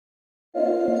Baba,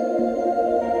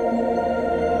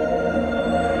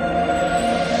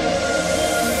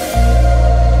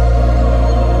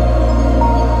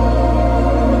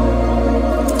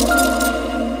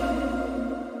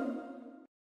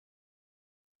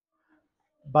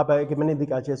 egemenini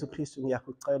kaJesu Kristu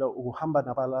ngiyakucela ukuhamba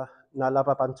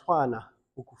nalaba bantwana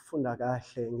ukufunda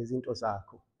kahle ngezinto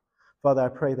zakho. Father, I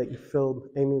pray that you fill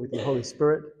Amy with your Holy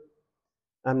Spirit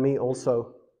and me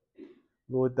also,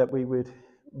 Lord, that we would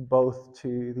both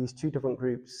to these two different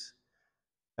groups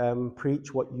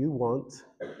preach what you want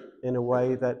in a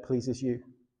way that pleases you,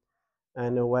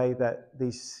 and a way that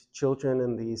these children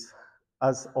and these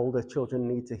us older children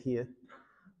need to hear.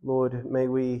 Lord, may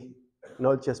we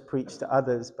not just preach to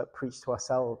others, but preach to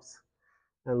ourselves.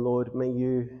 And Lord, may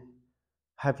you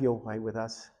have your way with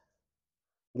us.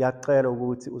 Ngiyacela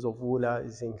ukuthi uzovula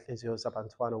izinhliziyo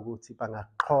zabantwana ukuthi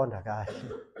bangaqonda kahle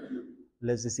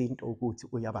lezi zinto ukuthi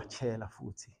uyabachela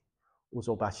futhi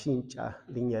uzobashintsha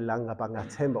linye langa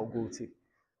bangathemba ukuthi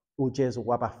uJesu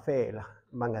wabafela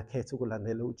bangakhetha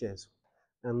ukulandela uJesu.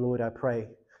 And Lord, I pray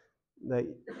that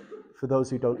for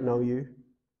those who don't know you,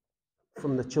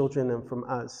 from the children and from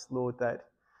us, Lord, that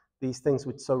these things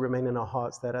would so remain in our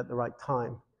hearts that at the right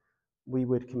time we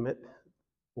would commit,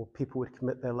 or people would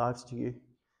commit their lives to you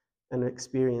and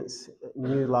experience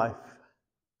new life,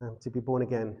 to be born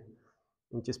again.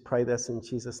 And just pray this in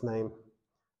Jesus' name.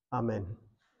 Amen.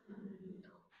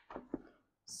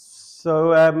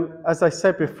 So, as I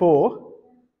said before,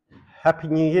 Happy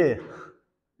New Year.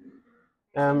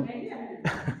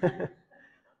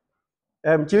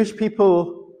 Jewish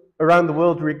people around the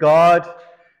world regard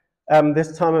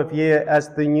this time of year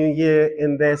as the new year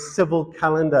in their civil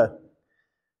calendar.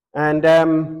 And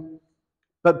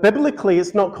but biblically,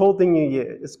 it's not called the New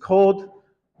Year. It's called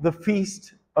the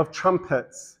Feast of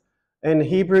Trumpets. In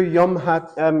Hebrew, Yom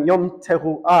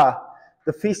Teruah,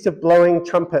 the Feast of Blowing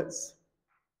Trumpets.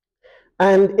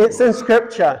 And it's in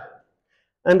Scripture.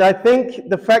 And I think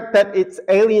the fact that it's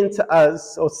alien to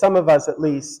us, or some of us at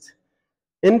least,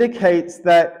 indicates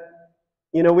that,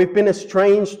 you know, we've been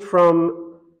estranged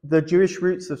from the Jewish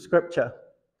roots of Scripture.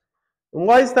 And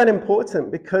why is that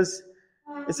important? Because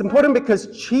it's important because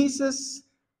Jesus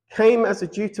came as a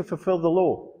Jew to fulfill the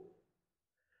law.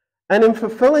 And in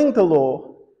fulfilling the law,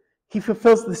 he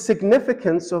fulfills the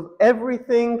significance of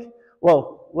everything.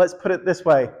 Well, let's put it this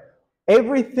way.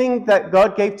 Everything that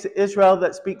God gave to Israel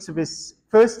that speaks of his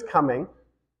first coming,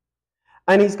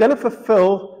 and he's going to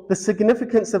fulfill the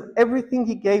significance of everything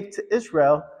he gave to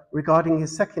Israel regarding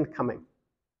his second coming.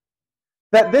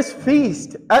 That this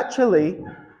feast actually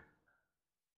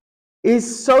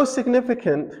is so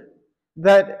significant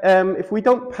that if we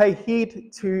don't pay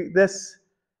heed to this,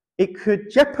 it could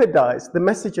jeopardize the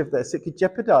message of this. It could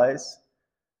jeopardize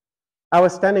our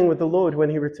standing with the Lord when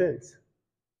he returns.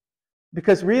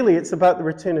 Because really, it's about the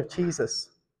return of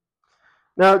Jesus.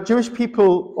 Now, Jewish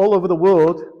people all over the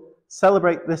world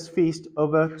celebrate this feast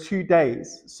over 2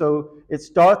 days. So it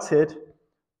started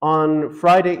on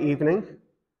Friday evening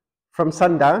from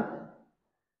sundown,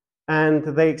 and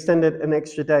they extended an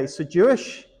extra day. So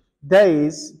Jewish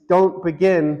days don't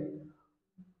begin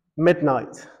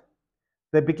midnight.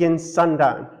 They begin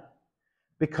sundown.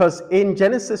 Because in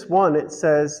Genesis 1, it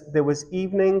says there was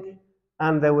evening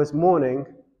and there was morning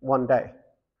one day.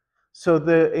 So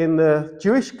in the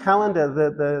Jewish calendar,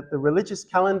 the religious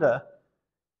calendar,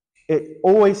 it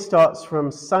always starts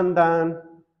from sundown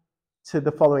to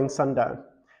the following sundown.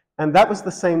 And that was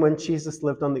the same when Jesus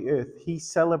lived on the earth. He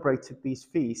celebrated these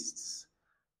feasts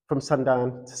from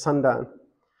sundown to sundown.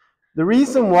 The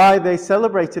reason why they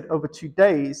celebrate it over 2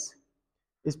 days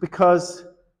is because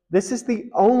this is the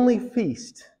only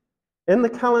feast in the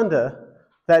calendar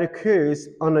that occurs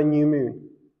on a new moon.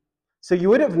 So you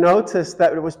would have noticed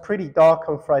that it was pretty dark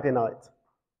on Friday night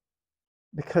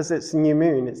because it's new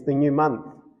moon, it's the new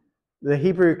month. The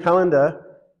Hebrew calendar,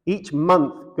 each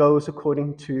month goes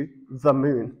according to the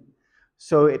moon.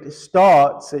 So it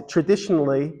starts,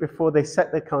 traditionally, before they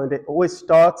set their calendar, it always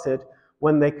started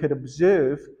when they could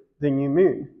observe the new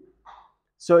moon.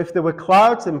 So if there were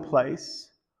clouds in place,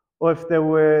 or if there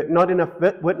were not enough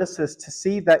witnesses to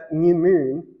see that new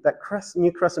moon, that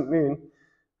new crescent moon,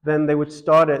 then they would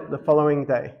start it the following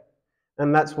day.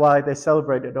 And that's why they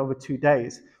celebrate it over 2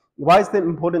 days. Why is it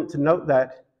important to note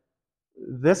that?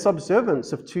 This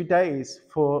observance of 2 days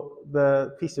for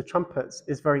the Feast of Trumpets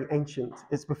is very ancient.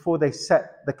 It's before they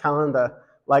set the calendar,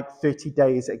 like 30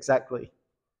 days exactly.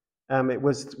 It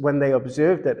was when they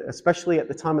observed it, especially at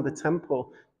the time of the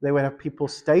temple, they would have people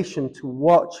stationed to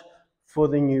watch for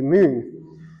the new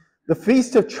moon. The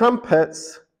Feast of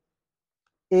Trumpets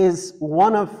is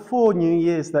one of 4 New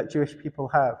Years that Jewish people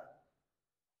have.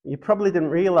 You probably didn't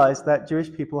realize that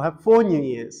Jewish people have 4 New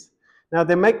Years. Now,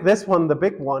 they make this one the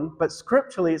big one, but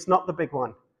scripturally it's not the big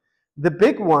one. The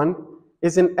big one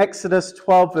is in Exodus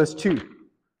 12, verse 2.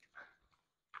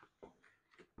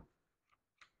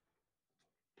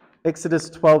 Exodus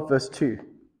 12, verse 2.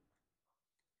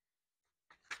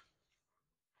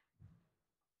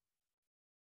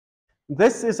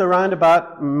 This is around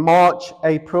about March,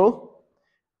 April,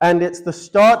 and it's the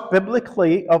start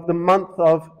biblically of the month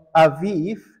of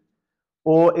Aviv,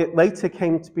 or it later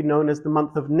came to be known as the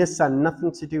month of Nisan,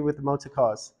 nothing to do with the motor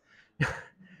cars.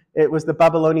 It was the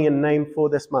Babylonian name for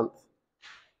this month.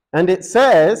 And it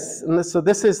says, and so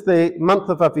this is the month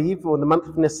of Aviv, or the month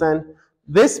of Nisan,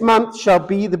 this month shall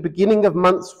be the beginning of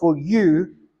months for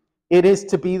you. It is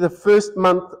to be the first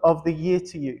month of the year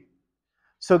to you.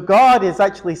 So God is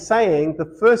actually saying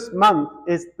the first month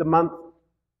is the month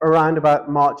around about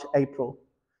March, April.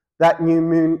 That new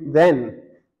moon then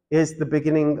is the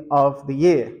beginning of the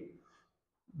year.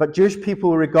 But Jewish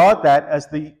people regard that as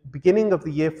the beginning of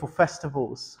the year for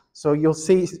festivals. So you'll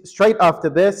see straight after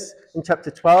this, in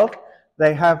chapter 12,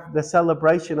 they have the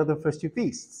celebration of the first 2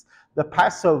 feasts. The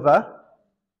Passover,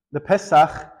 the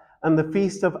Pesach, and the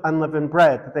Feast of Unleavened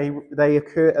Bread. They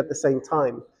occur at the same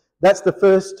time. That's the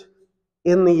first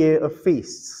in the year of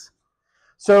feasts.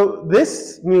 So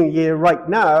this new year right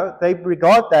now, they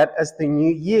regard that as the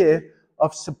new year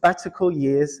of sabbatical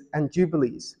years and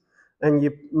jubilees. And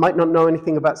you might not know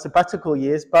anything about sabbatical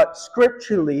years, but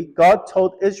scripturally, God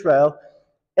told Israel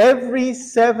every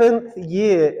 7th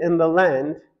year in the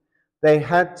land, they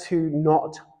had to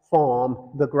not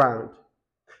farm the ground.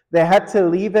 They had to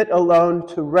leave it alone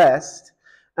to rest,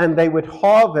 and they would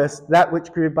harvest that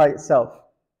which grew by itself.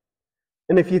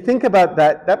 And if you think about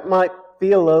that, that might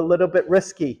feel a little bit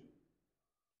risky.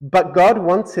 But God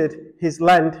wanted his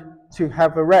land to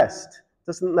have a rest.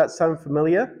 Doesn't that sound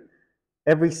familiar?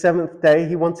 Every 7th day,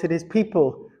 he wanted his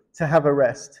people to have a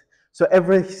rest. So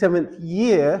every 7th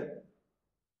year,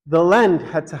 the land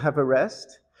had to have a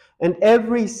rest. And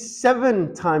every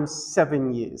 7 times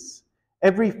 7 years,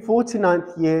 every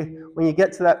 49th year, when you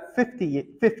get to that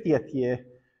 50th year,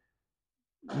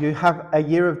 you have a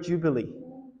year of Jubilee.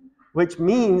 Which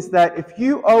means that if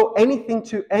you owe anything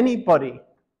to anybody,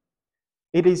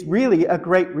 it is really a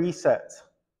great reset.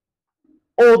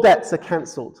 All debts are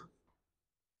cancelled.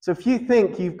 So if you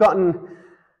think you've gotten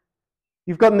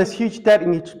this huge debt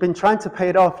and you've been trying to pay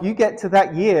it off, you get to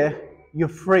that year, you're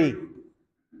free.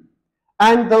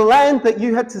 And the land that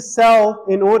you had to sell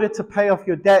in order to pay off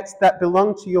your debts that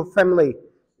belonged to your family,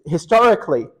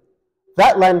 historically,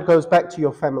 that land goes back to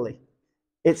your family.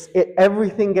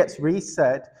 Everything gets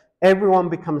reset. Everyone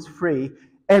becomes free.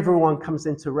 Everyone comes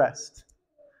into rest.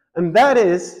 And that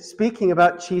is speaking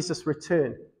about Jesus'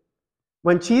 return.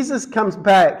 When Jesus comes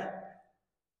back,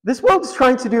 this world's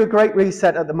trying to do a great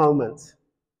reset at the moment.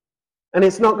 And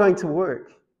it's not going to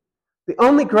work. The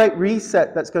only great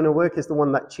reset that's going to work is the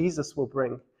one that Jesus will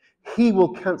bring. He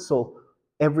will cancel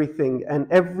everything, and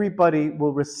everybody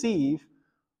will receive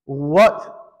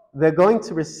what they're going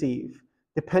to receive,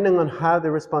 depending on how they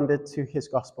responded to his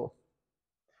gospel.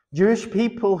 Jewish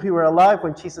people who are alive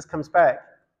when Jesus comes back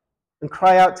and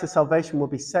cry out to salvation will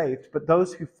be saved, but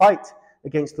those who fight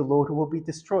against the Lord will be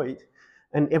destroyed,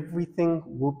 and everything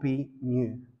will be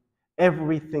new.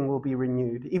 Everything will be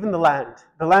renewed. Even the land.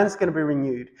 The land's going to be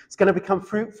renewed. It's going to become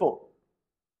fruitful.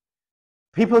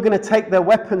 People are going to take their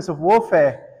weapons of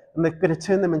warfare and they're going to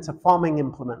turn them into farming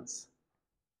implements.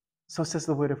 So says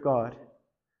the Word of God.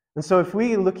 And so if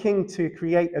we're looking to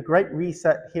create a great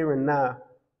reset here and now,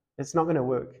 it's not going to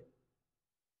work.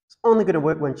 It's only going to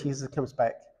work when Jesus comes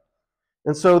back.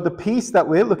 And so the peace that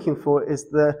we're looking for is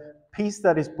the peace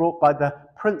that is brought by the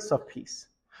Prince of Peace.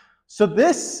 So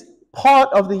this part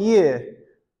of the year,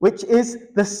 which is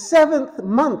the 7th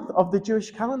month of the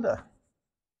Jewish calendar,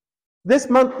 this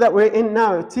month that we're in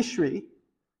now, Tishri,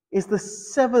 is the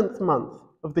 7th month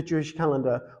of the Jewish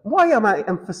calendar. Why am I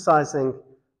emphasizing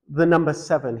the number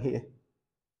 7 here?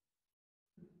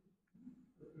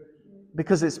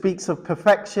 Because it speaks of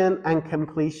perfection and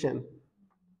completion.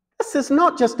 This is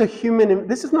not a human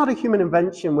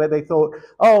invention where they thought,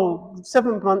 oh,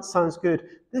 7 months sounds good.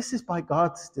 This is by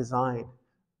God's design.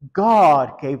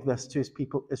 God gave this to his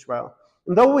people Israel.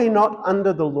 And though we're not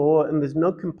under the law and there's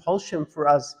no compulsion for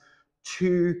us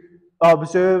to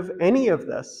observe any of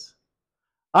this,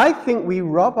 I think we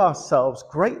rob ourselves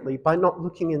greatly by not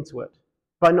looking into it,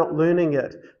 by not learning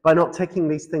it, by not taking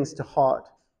these things to heart.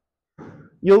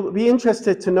 You'll be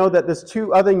interested to know that there's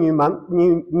 2 other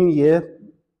new year,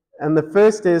 and the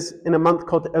first is in a month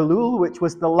called Elul, which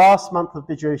was the last month of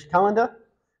the Jewish calendar.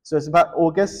 So it's about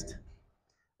August.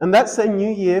 And that's a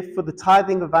new year for the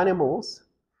tithing of animals,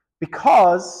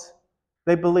 because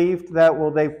they believed that,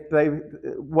 well,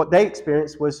 what they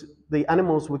experienced was the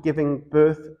animals were giving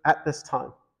birth at this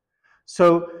time.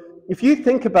 So if you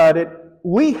think about it,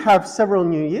 we have several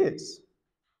new years.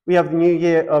 We have the new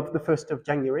year of the 1st of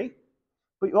January,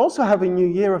 but we also have a new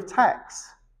year of tax,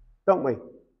 don't we?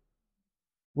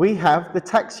 We have the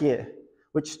tax year,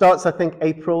 which starts, I think,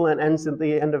 April and ends at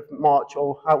the end of March,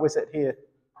 or how is it here?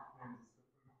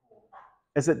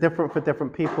 Is it different for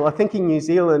different people? I think in New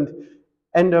Zealand,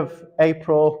 end of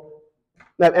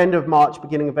March,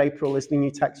 beginning of April is the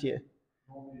new tax year.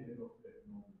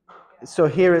 So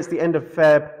here it's the end of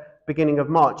Feb, beginning of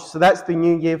March. So that's the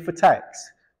new year for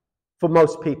tax. For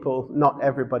most people, not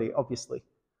everybody, obviously,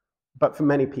 but for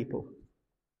many people.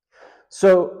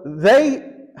 So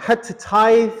they had to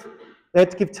tithe, they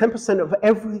had to give 10% of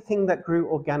everything that grew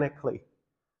organically.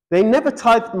 They never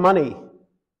tithed money.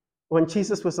 When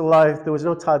Jesus was alive, there was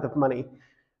no tithe of money.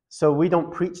 So we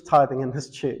don't preach tithing in this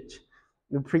church.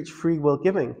 We preach free will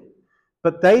giving.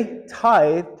 But they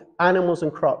tithed animals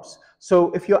and crops.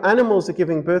 So if your animals are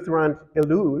giving birth around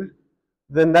Elul,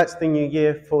 then that's the new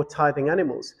year for tithing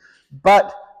animals.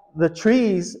 But the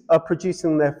trees are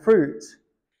producing their fruit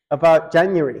about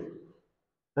January.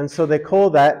 And so they call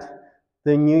that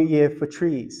the new year for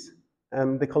trees.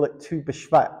 They call it Tu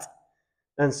B'Shvat.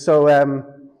 And so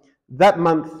that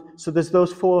month, so there's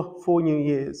those four new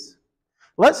years.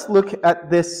 Let's look at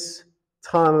this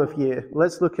time of year.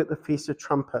 Let's look at the Feast of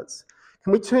Trumpets.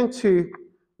 Can we turn to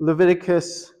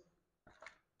Leviticus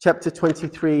chapter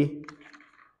 23?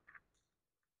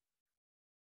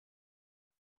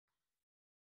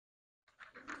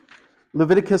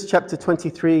 Leviticus chapter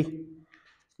 23, and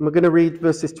we're going to read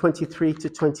verses 23 to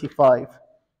 25.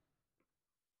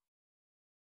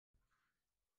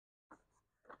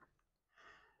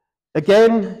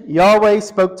 Again, Yahweh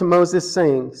spoke to Moses,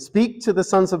 saying, "Speak to the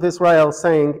sons of Israel,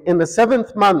 saying, in the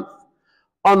 7th month,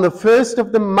 on the 1st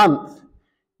of the month,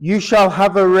 you shall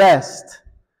have a rest,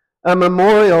 a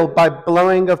memorial by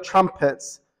blowing of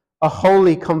trumpets, a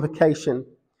holy convocation.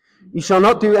 You shall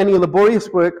not do any laborious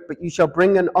work, but you shall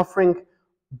bring an offering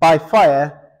by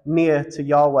fire near to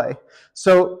Yahweh."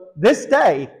 So this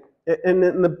day, in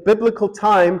the biblical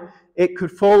time, it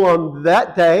could fall on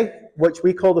that day, which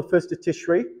we call the 1st of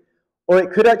Tishri, or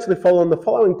it could actually fall on the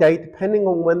following day, depending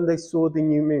on when they saw the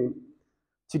new moon.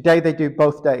 Today they do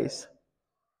both days.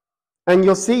 And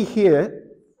you'll see here...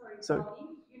 Sorry.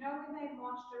 You know when they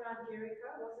marched around Jericho,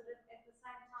 was it at the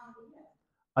same time of the year?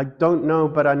 I don't know,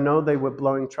 but I know they were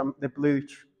blowing they blew,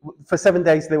 for 7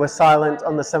 days they were silent,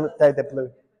 on the 7th day they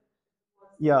blew.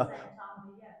 Yeah.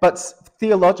 But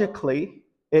theologically,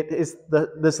 there's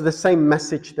the same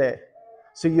message there.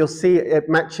 So you'll see it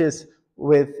matches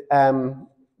with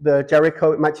the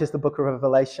Jericho, it matches the book of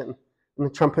Revelation, and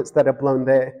the trumpets that are blown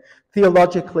there.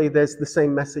 Theologically, there's the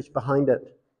same message behind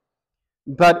it.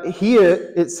 But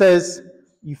here it says,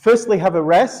 you firstly have a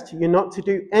rest, you're not to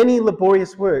do any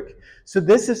laborious work. So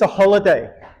this is a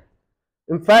holiday.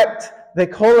 In fact, they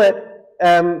call it,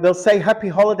 they'll say happy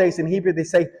holidays in Hebrew, they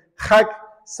say Chag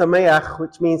Sameach,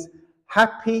 which means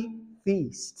happy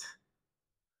feast.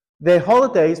 Their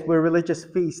holidays were religious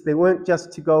feasts. They weren't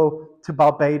just to go to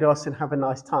Barbados and have a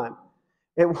nice time.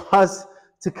 It was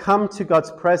to come to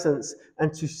God's presence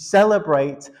and to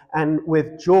celebrate and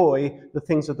with joy the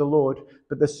things of the Lord.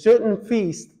 But there's certain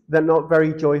feasts that are not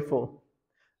very joyful.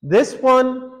 This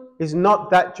one is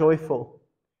not that joyful.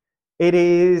 It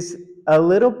is a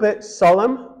little bit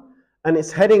solemn, and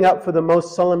it's heading up for the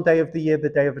most solemn day of the year, the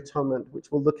Day of Atonement,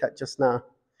 which we'll look at just now.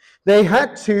 They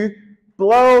had to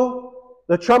blow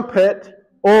the trumpet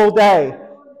all day,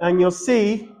 and you'll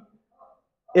see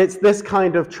it's this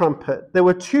kind of trumpet. There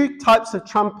were two types of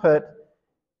trumpet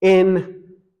in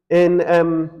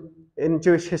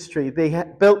Jewish history. They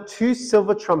had built two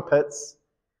silver trumpets,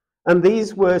 and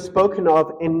these were spoken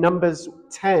of in Numbers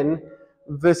 10,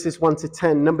 verses 1 to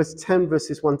 10. Numbers 10,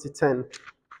 verses 1 to 10.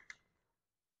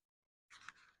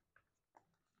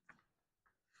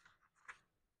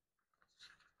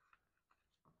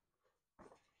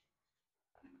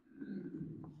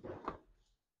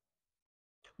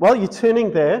 While you're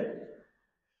turning there,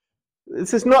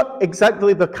 this is not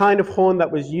exactly the kind of horn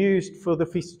that was used for the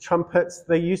Feast of Trumpets.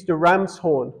 They used a ram's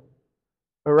horn,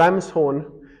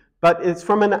 but it's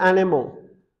from an animal.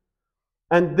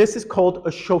 And this is called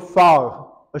a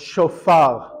shofar,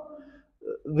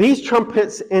 These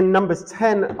trumpets in Numbers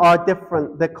 10 are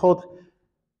different. They're called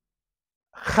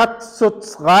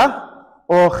chatzotzra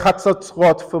or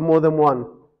chatzotzrot for more than one.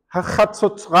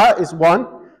 Chatzotzra is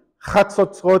one.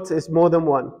 Chatzotzrot is more than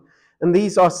one. And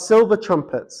these are silver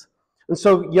trumpets. And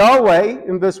so Yahweh,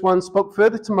 in verse 1, spoke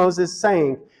further to Moses,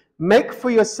 saying, make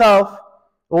yourself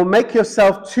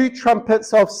 2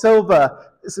 trumpets of silver.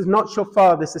 This is not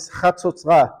shofar, this is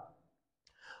chatzotzra.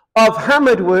 Of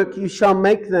hammered work you shall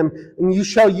make them, and you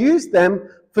shall use them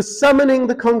for summoning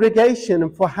the congregation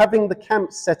and for having the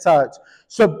camp set out.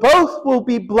 So both will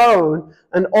be blown,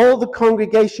 and all the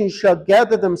congregation shall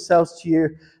gather themselves to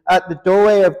you at the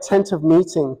doorway of tent of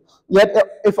meeting. Yet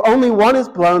if only one is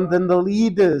blown, then the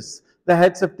leaders, the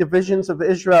heads of divisions of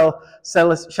Israel,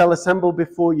 shall assemble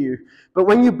before you. But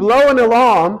when you blow an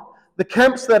alarm, the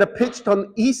camps that are pitched on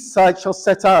the east side shall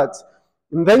set out.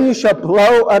 And then you shall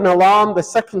blow an alarm the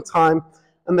second time,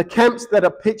 and the camps that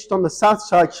are pitched on the south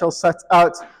side shall set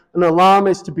out. An alarm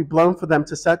is to be blown for them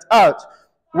to set out.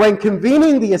 When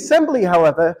convening the assembly,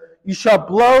 however, you shall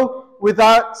blow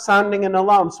without sounding an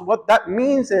alarm. So what that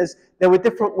means is there were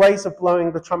different ways of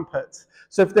blowing the trumpet.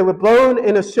 So if they were blown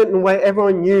in a certain way,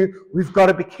 everyone knew we've got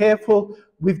to be careful,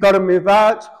 we've got to move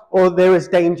out, or there is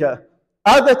danger.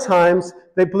 Other times,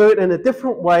 they blew it in a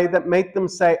different way that made them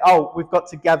say, oh, we've got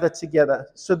to gather together.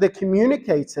 So they're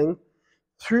communicating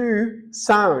through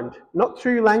sound, not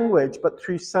through language, but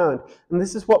through sound. And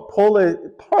this is what Paul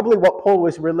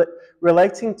was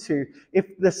relating to. If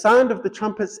the sound of the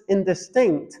trumpet's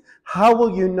indistinct, how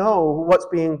will you know what's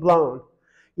being blown?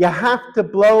 You have to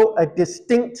blow a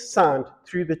distinct sound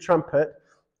through the trumpet,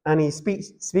 and he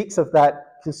speaks of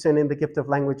that concerning the gift of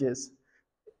languages,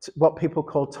 what people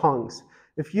call tongues.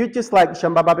 If you're just like, it's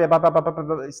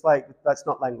like, that's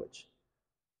not language.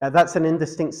 That's an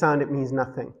indistinct sound, it means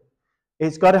nothing.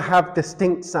 It's got to have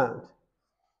distinct sound.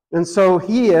 And so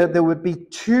here, there would be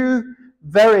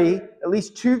at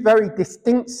least two very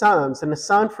distinct sounds, and a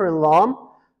sound for alarm,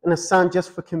 and a sound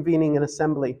just for convening an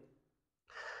assembly.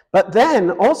 But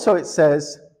then, also it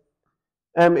says,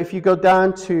 if you go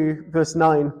down to verse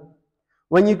 9,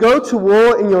 when you go to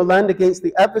war in your land against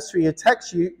the adversary who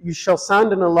attacks you, you shall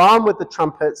sound an alarm with the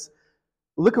trumpets.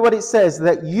 Look at what it says,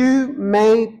 that you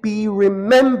may be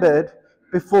remembered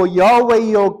before Yahweh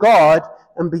your God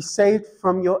and be saved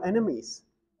from your enemies.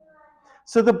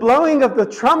 So the blowing of the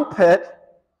trumpet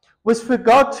was for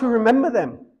God to remember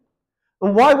them.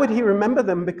 And why would he remember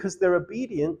them? Because they're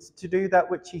obedient to do that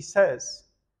which he says.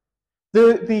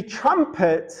 The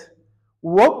trumpet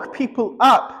woke people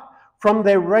up from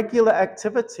their regular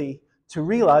activity to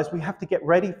realize we have to get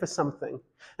ready for something.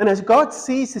 And as God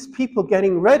sees his people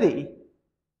getting ready,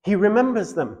 he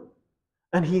remembers them.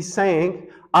 And he's saying,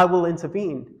 I will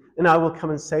intervene and I will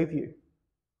come and save you.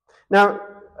 Now,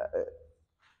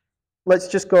 let's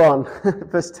just go on.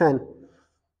 Verse 10.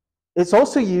 It's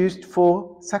also used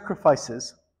for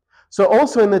sacrifices. So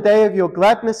also in the day of your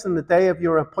gladness and the day of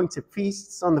your appointed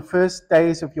feasts, on the first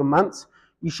days of your months,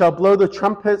 you shall blow the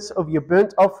trumpets of your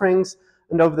burnt offerings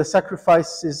and over the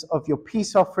sacrifices of your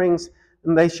peace offerings,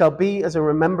 and they shall be as a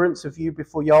remembrance of you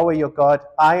before Yahweh your God.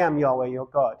 I am Yahweh your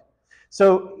God.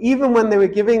 So even when they were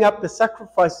giving up the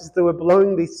sacrifices, they were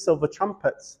blowing these silver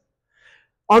trumpets.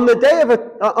 On the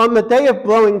day of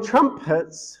blowing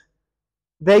trumpets,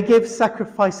 they give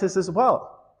sacrifices as well.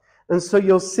 And so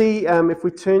you'll see, if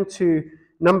we turn to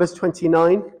Numbers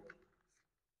 29,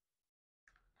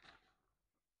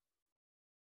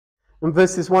 and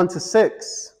verses 1 to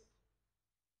 6.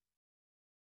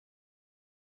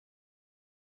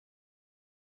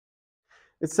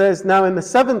 It says, now in the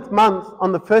 7th month,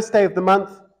 on the first day of the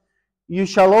month, you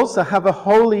shall also have a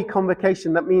holy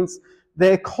convocation. That means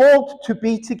they're called to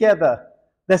be together.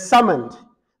 They're summoned,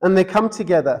 and they come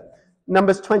together.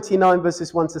 Numbers 29,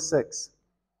 verses 1 to 6.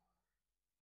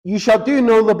 You shall do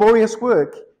no laborious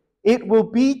work. It will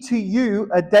be to you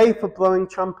a day for blowing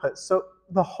trumpets. So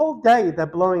the whole day they're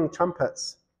blowing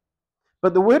trumpets.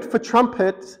 But the word for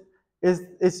trumpet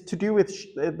is to do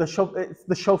with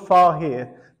the shofar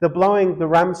here. They're blowing the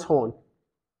ram's horn.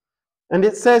 And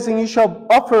it says, and you shall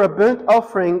offer a burnt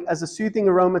offering as a soothing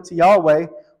aroma to Yahweh,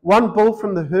 1 bull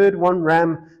from the herd, 1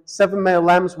 ram, 7 male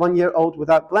lambs 1 year old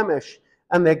without blemish,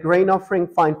 and their grain offering,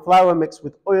 fine flour mixed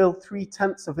with oil,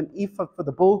 3/10 of an ephah for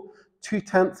the bull,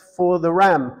 2/10 for the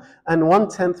ram, and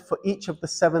 1/10 for each of the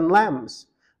 7 lambs.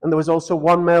 And there was also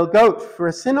 1 male goat for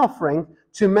a sin offering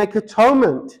to make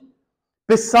atonement,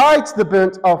 besides the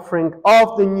burnt offering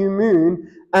of the new moon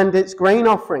and its grain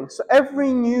offering. So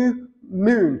every new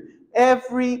moon,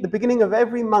 the beginning of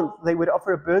every month, they would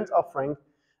offer a burnt offering.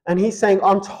 And he's saying,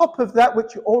 on top of that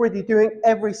which you're already doing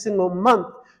every single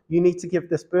month, you need to give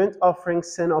this burnt offering,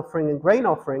 sin offering, and grain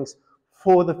offerings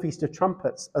for the Feast of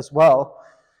Trumpets as well.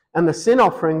 And the sin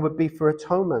offering would be for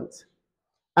atonement.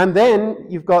 And then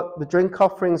you've got the drink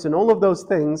offerings and all of those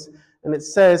things. And it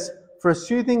says, for a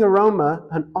soothing aroma,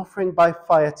 an offering by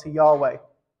fire to Yahweh.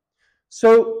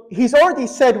 So he's already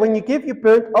said when you give your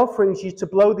burnt offerings, you're to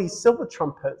blow these silver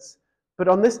trumpets, but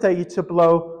on this day you're to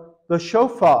blow the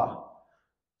shofar.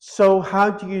 So how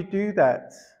do you do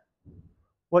that?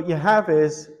 What you have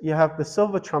is you have the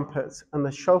silver trumpets and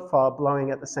the shofar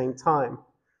blowing at the same time.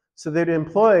 So they'd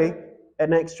employ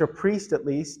an extra priest at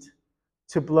least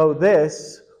to blow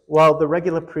this while the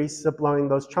regular priests are blowing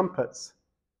those trumpets.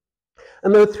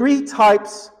 And there are four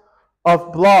types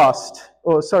of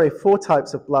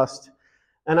blast.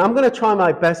 And I'm going to try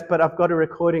my best, but I've got a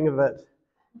recording of it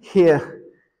here.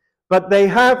 But they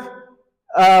have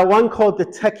one called the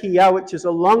tekiah, which is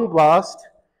a long blast.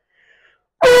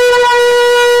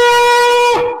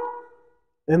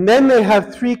 And then they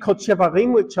have three called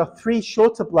shevarim, which are three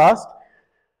shorter blasts.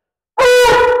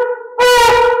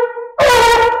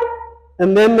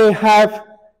 And then they have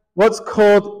what's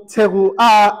called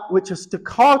teruah, which is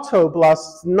staccato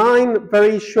blasts, 9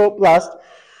 very short blasts.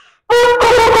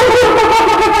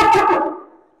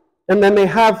 And then they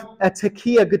have a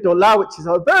tekiah gedolah, which is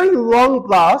a very long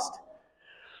blast.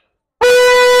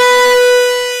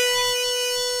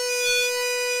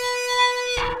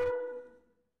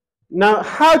 Now,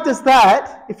 how does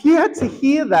that, if you had to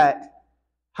hear that,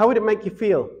 how would it make you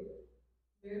feel?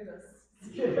 Nervous.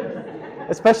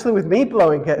 Especially with me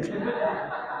blowing it.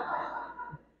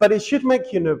 But it should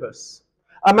make you nervous.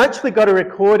 I'm actually got a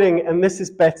recording, and this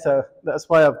is better. That's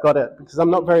why I've got it, because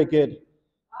I'm not very good.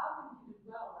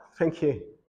 Thank you.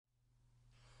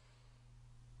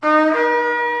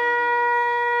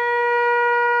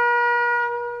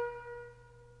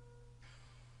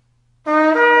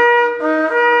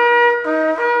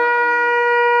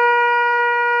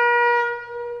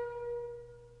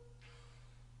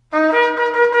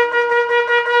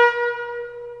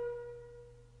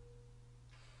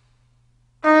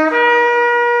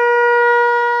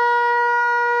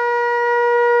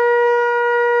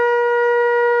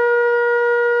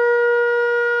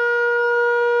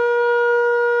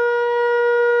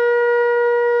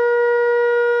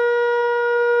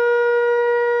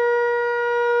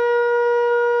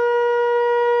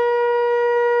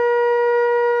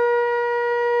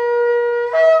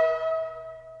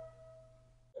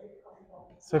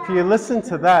 So if you listen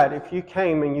to that, if you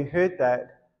came and you heard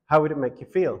that, how would it make you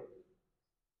feel?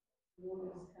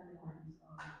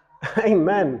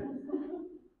 Amen.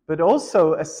 But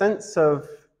also a sense of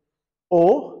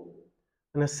awe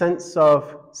and a sense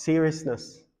of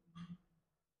seriousness.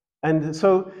 And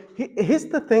so here's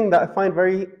the thing that I find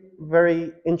very,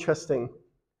 very interesting.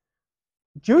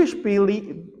 Jewish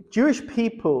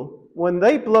people, when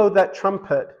they blow that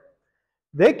trumpet,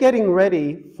 they're getting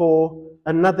ready for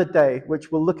another day,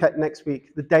 which we'll look at next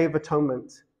week, the Day of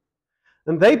Atonement.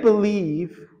 And they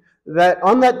believe that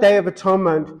on that Day of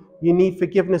Atonement, you need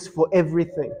forgiveness for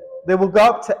everything. They will go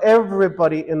up to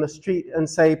everybody in the street and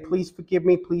say, please forgive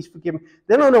me, please forgive me.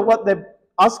 They don't know what they're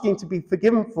asking to be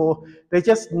forgiven for. They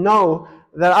just know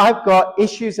that I've got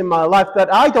issues in my life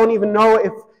that I don't even know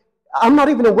if, I'm not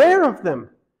even aware of them.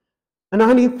 And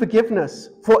I need forgiveness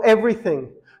for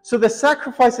everything. So the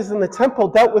sacrifices in the temple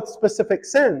dealt with specific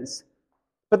sins.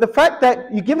 But the fact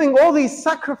that you're giving all these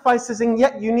sacrifices and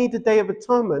yet you need a Day of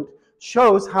Atonement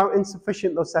shows how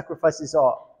insufficient those sacrifices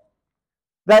are.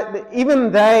 That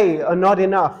even they are not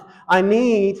enough. I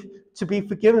need to be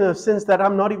forgiven of sins that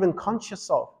I'm not even conscious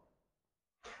of.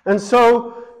 And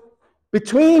so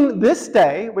between this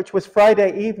day, which was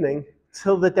Friday evening,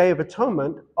 till the Day of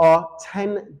Atonement are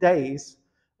 10 days.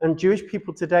 And Jewish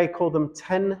people today call them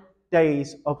 10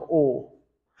 days of awe.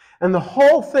 And the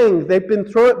whole thing, they've been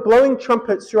blowing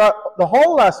trumpets throughout the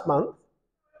whole last month.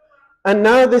 And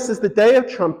now this is the Day of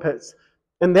Trumpets.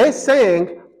 And they're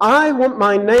saying, I want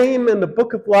my name in the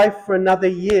book of life for another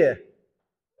year.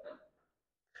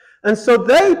 And so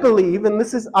they believe, and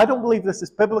this is, I don't believe this is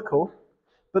biblical,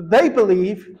 but they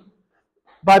believe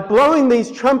by blowing these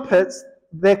trumpets,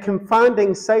 they're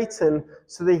confounding Satan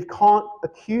so they can't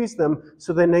accuse them,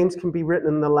 so their names can be written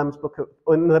in the Lamb's book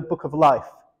in the book of life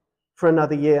for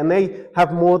another year. And they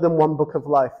have more than one book of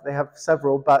life. They have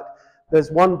several, but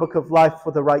there's one book of life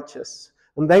for the righteous.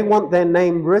 And they want their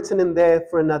name written in there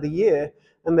for another year,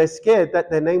 and they're scared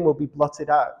that their name will be blotted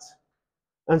out.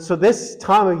 And so this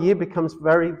time of year becomes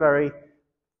very, very,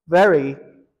 very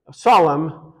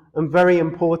solemn and very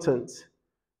important.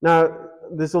 Now,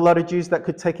 there's a lot of Jews that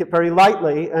could take it very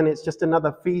lightly, and it's just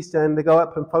another feast, and they go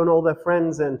up and phone all their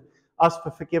friends and ask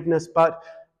for forgiveness, but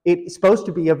it's supposed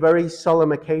to be a very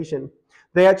solemn occasion.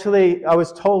 They actually, I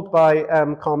was told by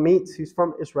Carl Meets, who's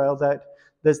from Israel, that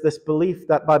there's this belief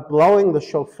that by blowing the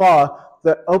shofar,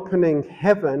 they're opening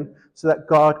heaven so that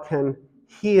God can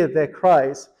hear their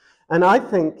cries. And I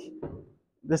think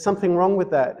There's something wrong with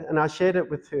that. And I shared it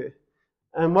with her.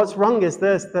 And what's wrong is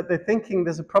this, that they're thinking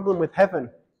there's a problem with heaven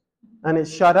and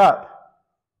it's shut up.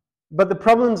 But the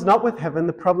problem's not with heaven,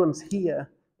 the problem's here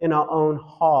in our own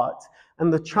heart.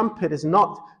 And the trumpet is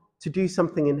not to do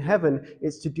something in heaven,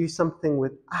 it's to do something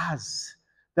with us.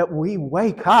 That we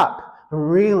wake up and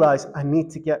realize, I need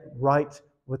to get right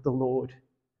with the Lord.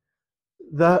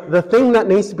 The thing that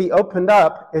needs to be opened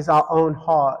up is our own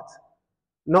heart,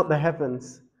 not the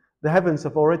heavens. The heavens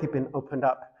have already been opened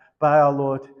up by our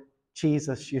Lord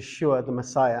Jesus, Yeshua, the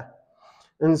Messiah.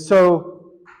 And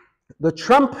so the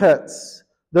trumpets,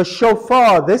 the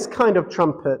shofar, this kind of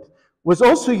trumpet, was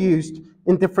also used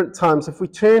in different times. If we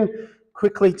turn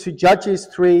quickly to Judges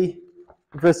 3,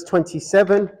 verse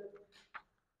 27.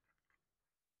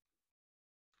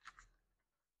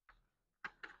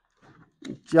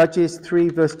 Judges 3,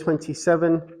 verse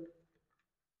 27.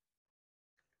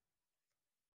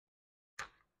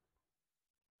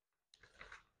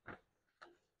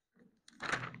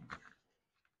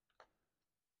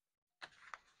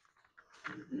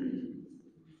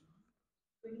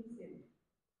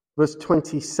 Verse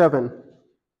 27.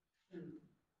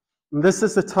 And this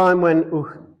is the time when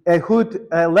Ehud,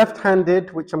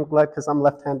 left-handed, which I'm glad because I'm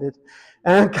left-handed,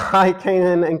 and a guy came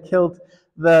in and killed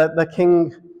the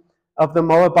king of the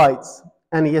Moabites,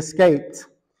 and he escaped.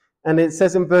 And it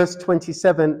says in verse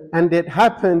 27, and it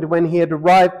happened when he had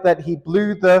arrived that he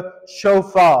blew the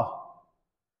shofar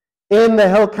in the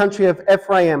hill country of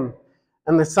Ephraim,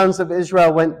 and the sons of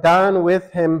Israel went down with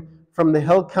him from the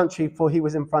hill country, for he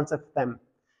was in front of them.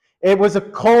 It was a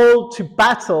call to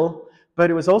battle, but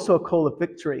it was also a call of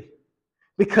victory.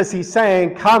 Because he's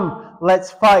saying, come, let's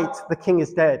fight. The king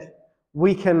is dead.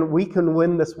 We can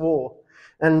win this war.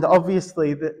 And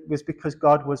obviously, that was because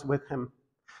God was with him.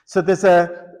 So there's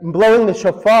blowing the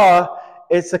shofar,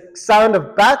 it's a sound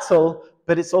of battle,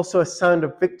 but it's also a sound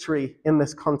of victory in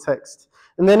this context.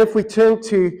 And then if we turn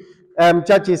to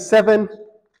Judges 7,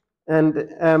 and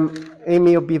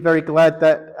Amy will be very glad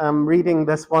that I'm reading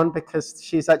this one because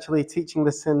she's actually teaching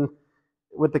this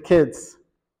with the kids.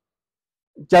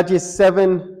 Judges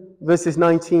 7, verses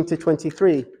 19 to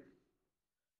 23.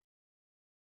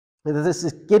 This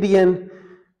is Gideon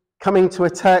coming to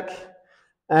attack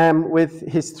with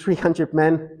his 300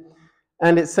 men.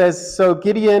 And it says, so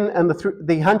Gideon and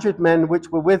the 100 men which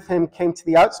were with him came to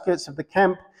the outskirts of the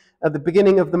camp at the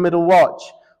beginning of the middle watch.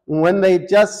 When they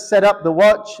just set up the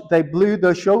watch, they blew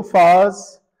the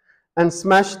shofars and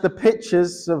smashed the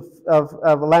pitchers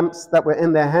of lamps that were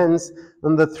in their hands.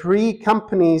 And the three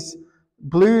companies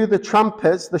blew the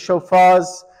trumpets, the shofars,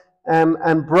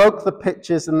 and broke the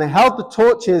pitchers. And they held the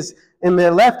torches in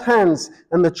their left hands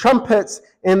and the trumpets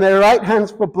in their right hands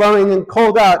for blowing, and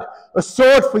called out, a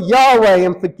sword for Yahweh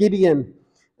and for Gideon.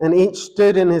 And each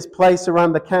stood in his place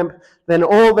around the camp. Then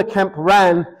all the camp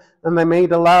ran, and they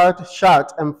made a loud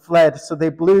shout and fled. So they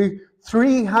blew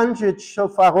 300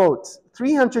 shofarot,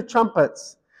 300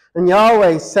 trumpets. And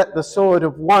Yahweh set the sword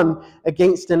of one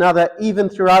against another, even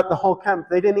throughout the whole camp.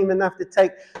 They didn't even have to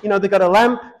take, they got a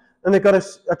lamp and they got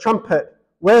a trumpet.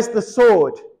 Where's the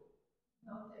sword?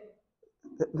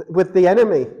 With the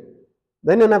enemy.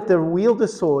 They didn't have to wield a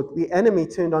sword. The enemy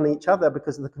turned on each other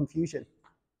because of the confusion.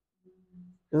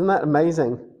 Isn't that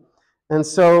amazing? And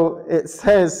so it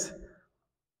says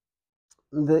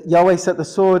that Yahweh set the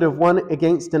sword of one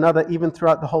against another, even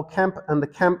throughout the whole camp, and the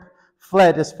camp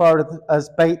fled as far as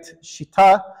Beit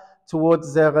Shittah,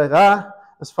 towards Zererah,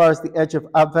 as far as the edge of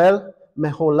Avel,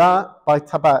 Meholah, by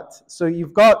Tabat. So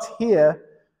you've got here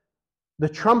the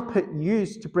trumpet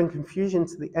used to bring confusion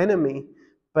to the enemy,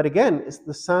 but again, it's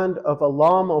the sound of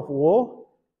alarm of war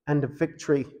and of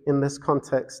victory in this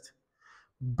context.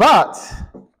 But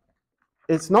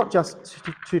it's not just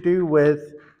to do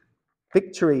with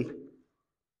victory,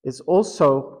 it's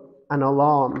also an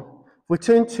alarm. We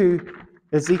turn to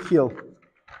Ezekiel.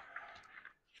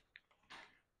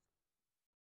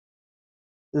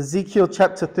 Ezekiel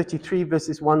chapter 33,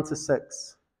 verses 1 to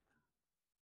 6.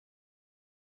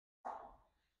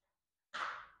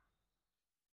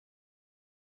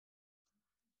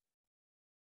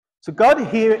 So God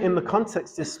here in the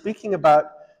context is speaking about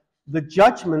the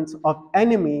judgment of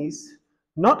enemies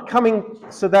not coming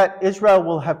so that Israel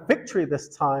will have victory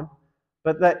this time,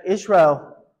 but that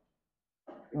Israel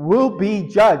will be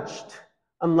judged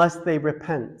unless they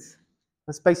repent.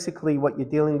 That's basically what you're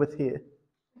dealing with here.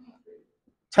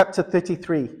 Chapter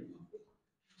 33,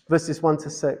 verses 1 to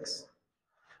 6.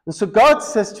 And so God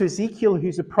says to Ezekiel,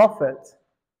 who's a prophet,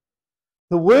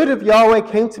 the word of Yahweh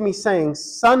came to me saying,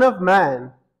 Son of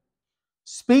man,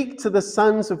 speak to the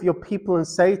sons of your people and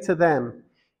say to them,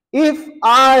 if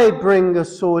I bring a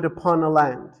sword upon a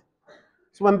land,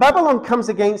 So when Babylon comes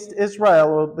against Israel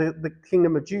or the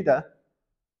kingdom of Judah,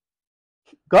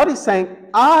 God is saying,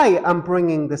 I am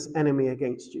bringing this enemy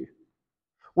against you.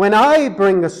 When I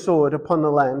bring a sword upon the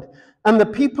land, and the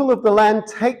people of the land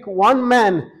take one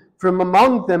man from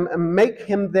among them and make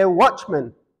him their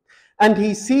watchman, and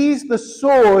he sees the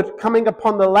sword coming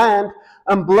upon the land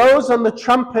and blows on the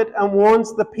trumpet and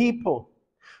warns the people.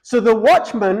 So the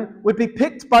watchman would be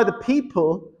picked by the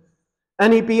people,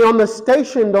 and he'd be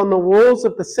stationed on the walls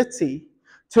of the city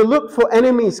to look for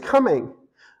enemies coming.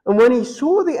 And when he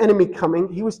saw the enemy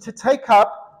coming, he was to take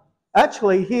up,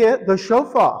 actually here, the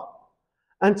shofar,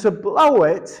 and to blow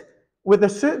it with a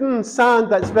certain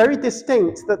sound that's very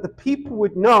distinct, that the people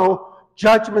would know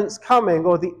judgment's coming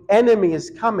or the enemy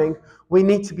is coming. We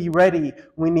need to be ready.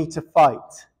 We need to fight.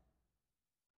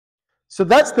 So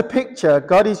that's the picture.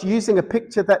 God is using a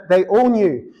picture that they all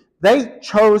knew. They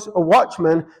chose a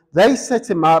watchman, they set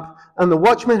him up, and the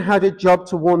watchman had a job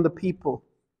to warn the people.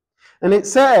 And it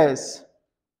says,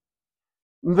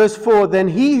 in verse 4, then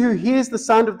he who hears the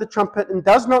sound of the trumpet and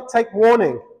does not take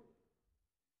warning,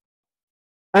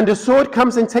 and a sword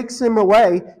comes and takes him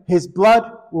away, his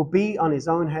blood will be on his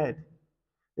own head.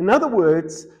 In other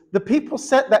words, the people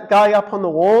set that guy up on the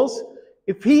walls.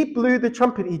 If he blew the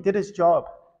trumpet, he did his job.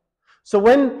 So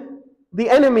when the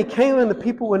enemy came and the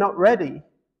people were not ready,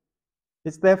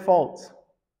 it's their fault.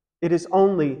 It is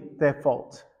only their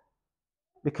fault,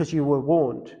 because you were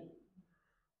warned.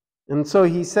 And so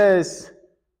he says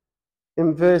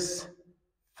in verse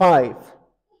 5,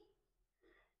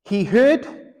 he heard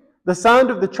the sound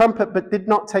of the trumpet but did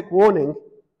not take warning.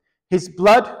 His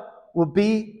blood will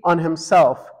be on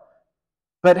himself.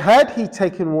 But had he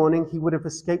taken warning, he would have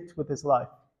escaped with his life.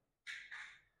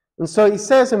 And so he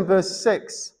says in verse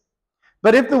 6,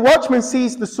 but if the watchman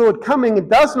sees the sword coming and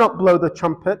does not blow the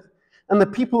trumpet, and the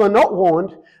people are not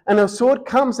warned, and a sword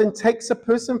comes and takes a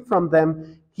person from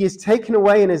them, he is taken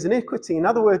away in his iniquity. In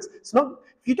other words, it's not,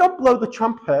 if you don't blow the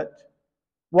trumpet,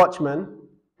 watchman,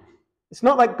 it's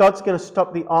not like God's going to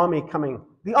stop the army coming.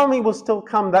 The army will still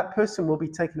come. That person will be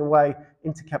taken away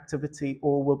into captivity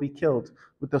or will be killed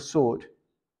with the sword.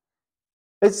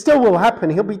 It still will happen.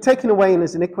 He'll be taken away in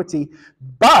his iniquity,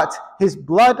 but his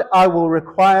blood I will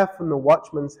require from the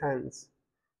watchman's hands.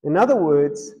 In other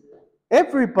words,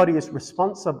 everybody is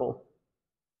responsible.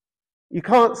 You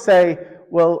can't say,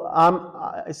 well,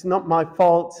 it's not my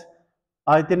fault.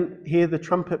 I didn't hear the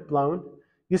trumpet blown.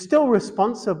 You're still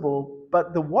responsible,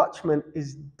 but the watchman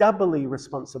is doubly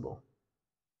responsible,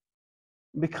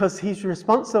 because he's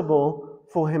responsible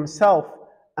for himself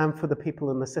and for the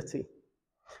people in the city.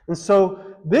 And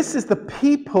so this is the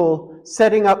people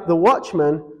setting up the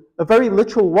watchman, a very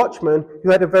literal watchman who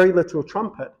had a very literal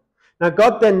trumpet. Now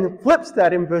God then flips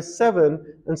that in verse 7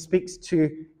 and speaks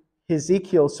to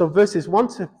Ezekiel. So verses 1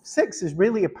 to 6 is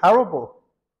really a parable.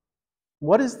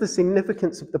 What is the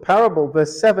significance of the parable?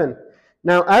 Verse 7,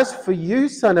 now as for you,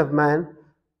 son of man,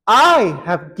 I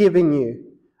have given you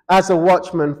as a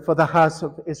watchman for the house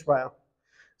of Israel.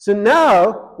 So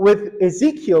now, with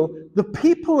Ezekiel, the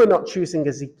people are not choosing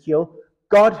Ezekiel.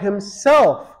 God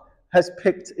himself has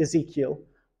picked Ezekiel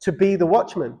to be the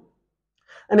watchman.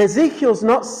 And Ezekiel's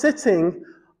not sitting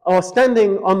or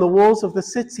standing on the walls of the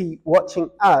city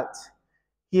watching out.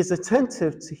 He is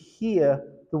attentive to hear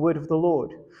the word of the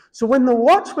Lord. So when the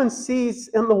watchman sees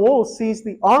in the wall, sees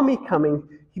the army coming,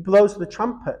 he blows the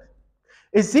trumpet.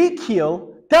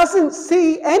 Ezekiel doesn't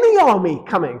see any army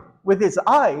coming with his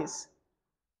eyes,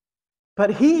 but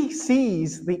he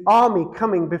sees the army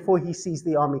coming before he sees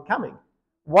the army coming.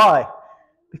 Why?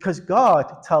 Because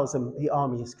God tells him the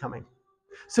army is coming.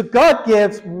 So God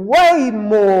gives way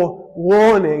more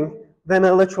warning than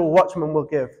a literal watchman will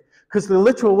give. Because the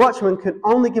literal watchman can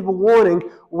only give a warning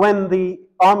when the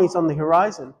army's on the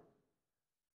horizon.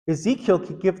 Ezekiel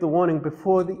could give the warning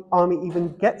before the army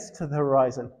even gets to the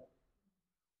horizon.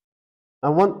 I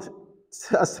want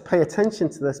us to pay attention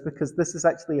to this, because this is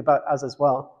actually about us as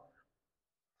well.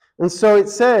 And so it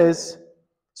says,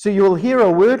 so you will hear a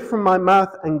word from my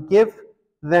mouth and give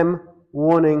them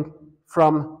warning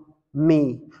from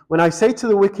me. When I say to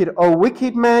the wicked, O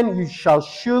wicked man, you shall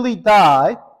surely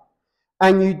die,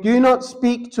 and you do not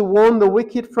speak to warn the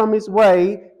wicked from his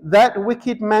way, that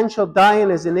wicked man shall die in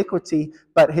his iniquity,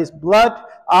 but his blood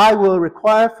I will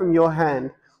require from your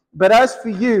hand. But as for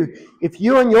you, if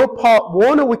you on your part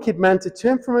warn a wicked man to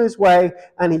turn from his way,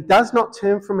 and he does not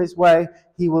turn from his way,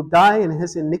 he will die in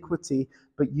his iniquity,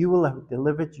 but you will have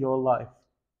delivered your life.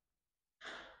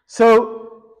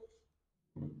 So,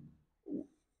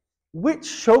 which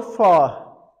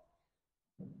shofar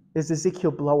is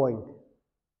Ezekiel blowing?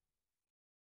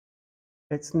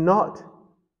 It's not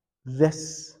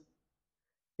this.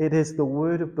 It is the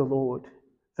word of the Lord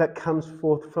that comes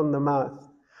forth from the mouth.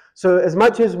 So as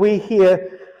much as we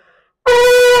hear,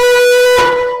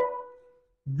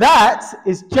 that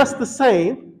is just the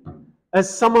same as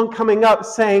someone coming up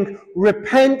saying,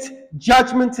 repent,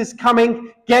 judgment is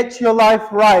coming, get your life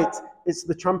right. It's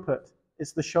the trumpet,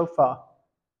 it's the shofar.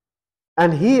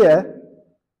 And here,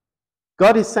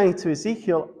 God is saying to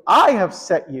Ezekiel, I have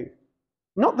set you,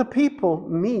 not the people,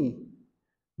 me.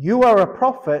 You are a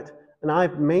prophet, and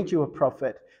I've made you a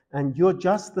prophet, and you're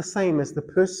just the same as the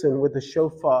person with the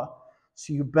shofar.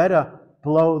 So you better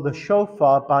blow the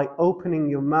shofar by opening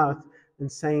your mouth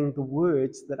and saying the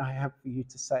words that I have for you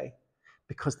to say,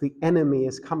 because the enemy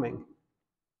is coming.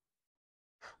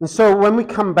 And so when we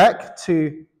come back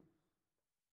to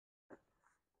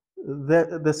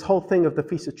this whole thing of the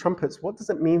Feast of Trumpets, what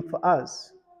does it mean for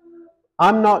us?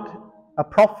 I'm not a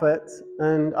prophet,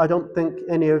 and I don't think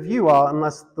any of you are,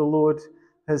 unless the Lord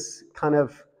has kind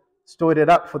of stored it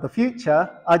up for the future.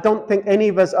 I don't think any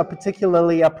of us are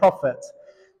particularly a prophet.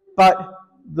 But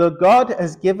the God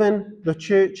has given the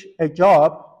church a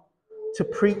job to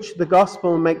preach the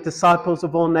gospel and make disciples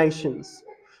of all nations.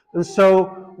 And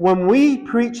so when we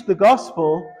preach the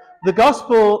gospel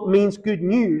means good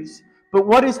news. But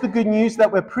what is the good news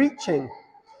that we're preaching?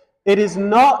 It is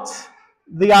not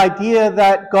the idea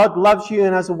that God loves you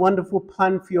and has a wonderful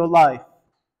plan for your life.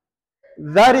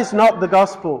 That is not the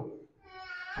gospel.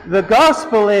 The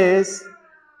gospel is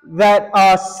that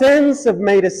our sins have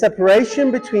made a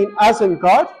separation between us and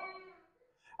God,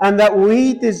 and that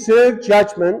we deserve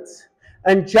judgment,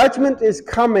 and judgment is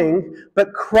coming,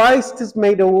 but Christ has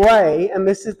made a way, and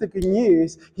this is the good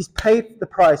news. He's paid the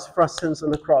price for our sins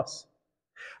on the cross.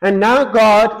 And now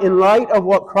God, in light of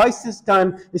what Christ has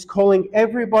done, is calling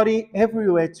everybody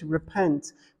everywhere to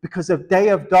repent, because a day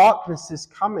of darkness is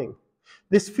coming.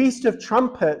 This Feast of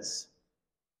Trumpets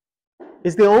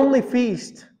is the only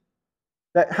feast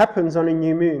that happens on a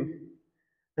new moon.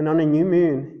 And on a new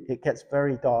moon, it gets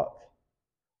very dark.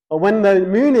 But when the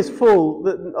moon is full,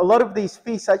 a lot of these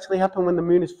feasts actually happen when the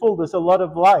moon is full. There's a lot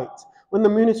of light. When the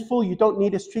moon is full, you don't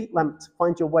need a street lamp to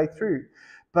find your way through.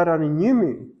 But on a new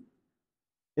moon,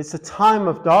 it's a time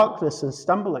of darkness and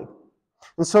stumbling.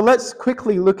 And so let's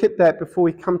quickly look at that before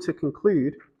we come to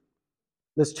conclude.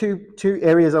 There's two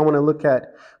areas I want to look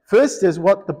at. First is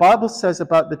what the Bible says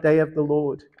about the day of the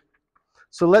Lord.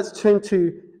 So let's turn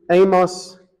to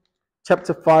Amos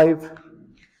chapter 5.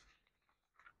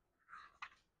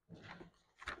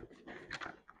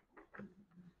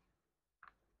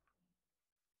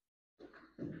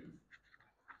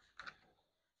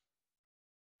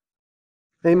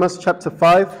 Amos chapter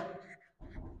 5.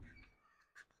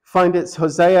 Find it's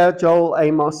Hosea, Joel,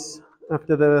 Amos,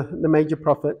 after the major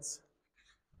prophets.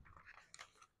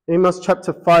 Amos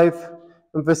chapter 5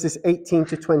 and verses 18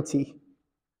 to 20.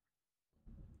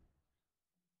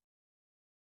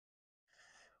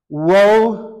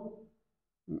 Woe,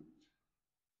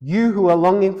 you who are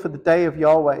longing for the day of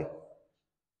Yahweh.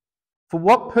 For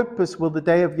what purpose will the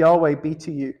day of Yahweh be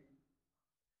to you?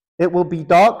 It will be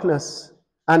darkness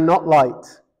and not light.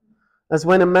 As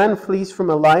when a man flees from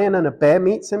a lion and a bear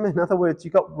meets him. In other words,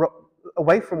 you got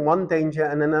away from one danger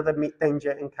and another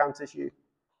danger encounters you.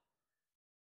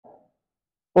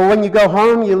 Or when you go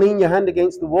home, you lean your hand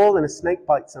against the wall and a snake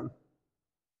bites him.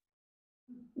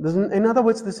 In other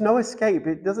words, there's no escape.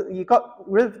 You got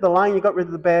rid of the lion, you got rid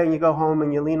of the bear, and you go home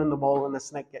and you lean on the wall and the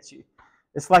snake gets you.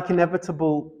 It's like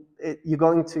inevitable. You're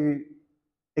going to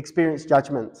experience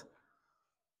judgment.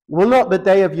 Will not the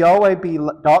day of Yahweh be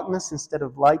darkness instead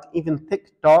of light, even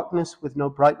thick darkness with no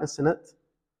brightness in it?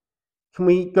 Can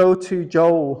we go to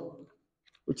Joel,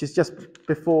 which is just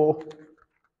before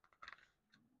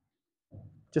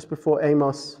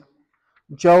Amos?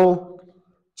 Joel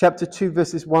chapter 2,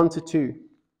 verses 1 to 2.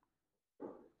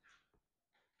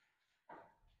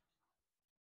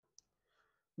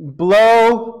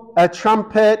 Blow a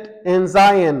trumpet in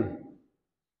Zion.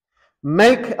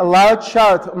 Make a loud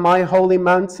shout on my holy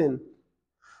mountain.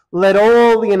 Let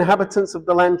all the inhabitants of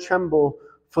the land tremble,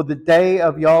 for the day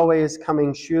of Yahweh is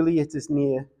coming. Surely it is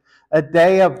near. A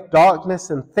day of darkness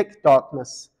and thick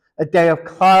darkness. A day of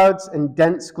clouds and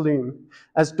dense gloom.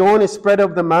 As dawn is spread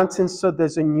over the mountains, so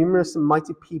there's a numerous and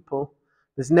mighty people.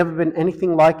 There's never been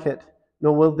anything like it,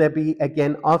 nor will there be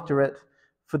again after it,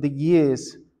 for the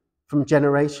years from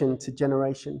generation to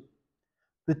generation.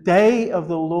 The day of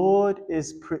the Lord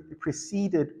is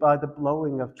preceded by the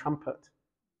blowing of trumpet.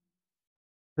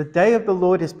 The day of the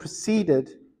Lord is preceded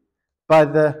by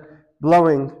the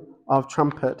blowing of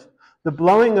trumpet. The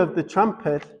blowing of the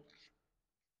trumpet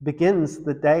begins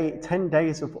the day, 10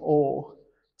 days of awe,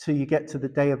 till you get to the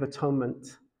Day of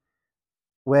Atonement.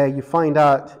 where you find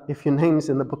out if your name's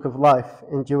in the book of life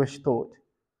in Jewish thought.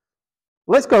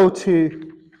 Let's go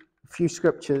to a few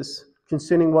scriptures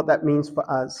concerning what that means for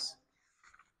us.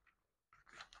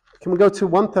 Can we go to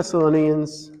 1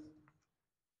 Thessalonians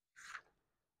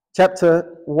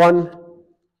chapter 1,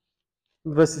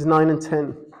 verses 9 and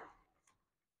 10,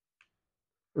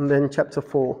 and then chapter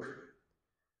 4.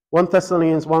 1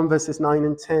 Thessalonians 1, verses 9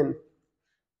 and 10.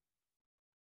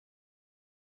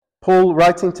 Paul,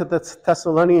 writing to the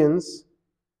Thessalonians,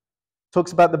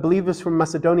 talks about the believers from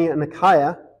Macedonia and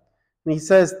Achaia, and he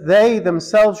says, they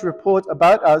themselves report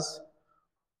about us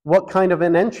what kind of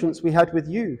an entrance we had with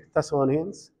you,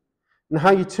 Thessalonians, and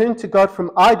how you turned to God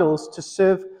from idols to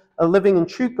serve a living and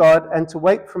true God and to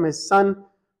wait from his Son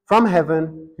from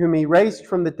heaven, whom he raised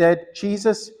from the dead,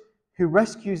 Jesus, who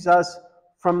rescues us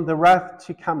from the wrath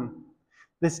to come.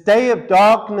 This day of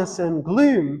darkness and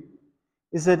gloom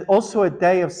is also a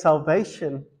day of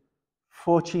salvation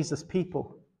for Jesus'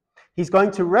 people. He's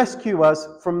going to rescue us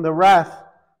from the wrath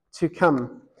to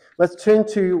come. Let's turn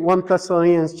to 1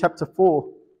 Thessalonians chapter 4,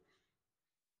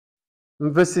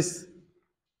 verses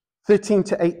 13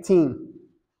 to 18.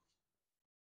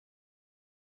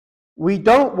 We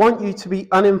don't want you to be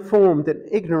uninformed and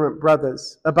ignorant,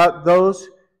 brothers, about those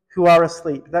who are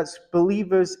asleep. That's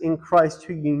believers in Christ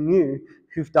who you knew,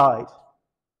 who've died.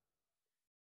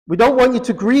 We don't want you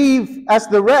to grieve as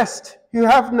the rest who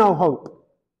have no hope.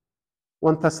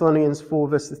 1 Thessalonians 4,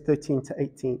 verses 13 to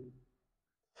 18.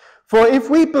 For if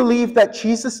we believe that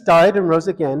Jesus died and rose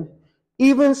again,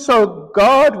 even so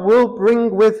God will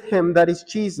bring with him, that is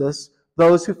Jesus,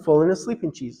 those who've fallen asleep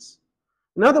in Jesus.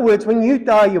 In other words, when you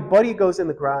die, your body goes in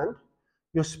the ground,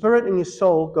 your spirit and your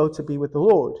soul go to be with the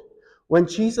Lord. When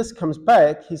Jesus comes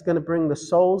back, he's going to bring the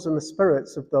souls and the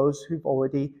spirits of those who've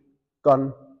already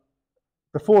gone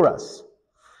before us.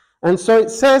 And so it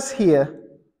says here,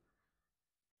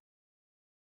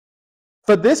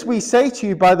 for this we say to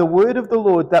you by the word of the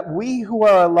Lord, that we who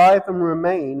are alive and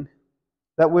remain,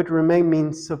 that word remain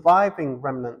means surviving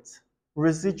remnant,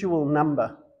 residual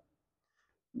number.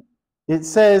 It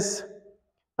says,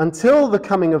 until the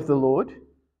coming of the Lord,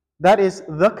 that is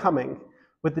the coming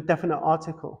with the definite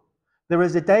article. There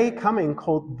is a day coming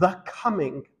called the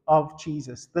coming of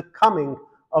Jesus, the coming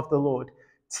of the Lord.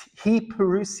 He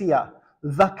parousia,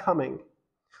 the coming.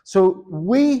 So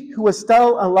we who are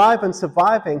still alive and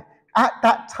surviving at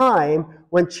that time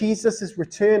when Jesus is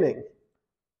returning,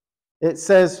 it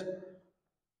says,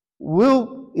 we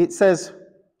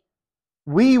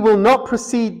will not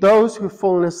precede those who have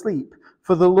fallen asleep,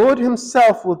 for the Lord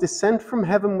himself will descend from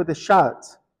heaven with a shout,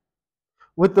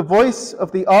 with the voice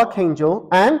of the archangel,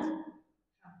 and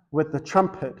with the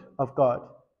trumpet of God.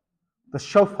 The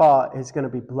shofar is going to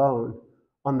be blown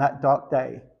on that dark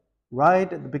day,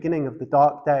 right at the beginning of the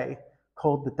dark day,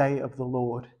 called the day of the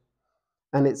Lord.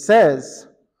 And it says,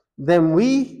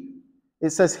 it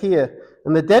says here,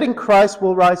 and the dead in Christ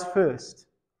will rise first.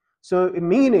 So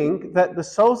meaning that the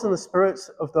souls and the spirits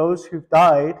of those who've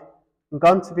died and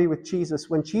gone to be with Jesus,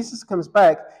 when Jesus comes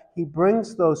back, he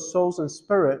brings those souls and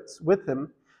spirits with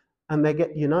him, and they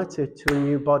get united to a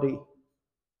new body,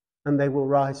 and they will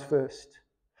rise first.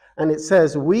 And it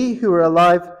says, we who are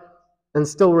alive and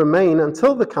still remain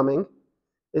until the coming,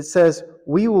 it says,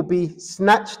 we will be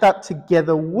snatched up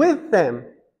together with them.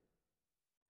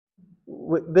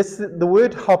 The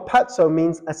word harpazo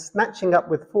means a snatching up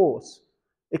with force.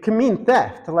 It can mean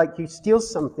theft, like you steal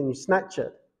something, you snatch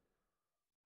it.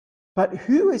 But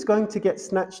who is going to get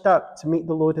snatched up to meet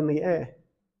the Lord in the air?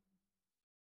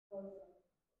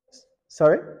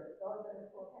 Sorry?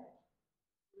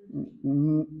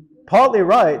 Partly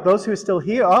right. Those who are still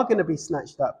here are going to be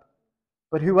snatched up.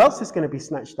 But who else is going to be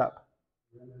snatched up?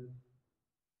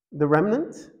 The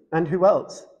remnant? And who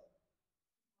else?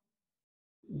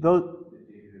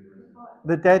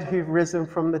 The dead who've risen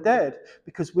from the dead.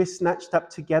 Because we're snatched up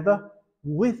together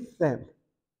with them.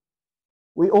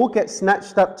 We all get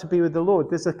snatched up to be with the Lord.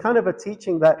 There's a kind of a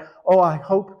teaching that, I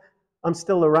hope I'm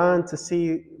still around to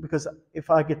see, because if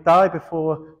I die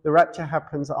before the rapture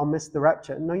happens, I'll miss the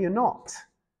rapture. No, you're not.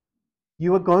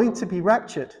 You are going to be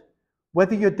raptured.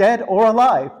 Whether you're dead or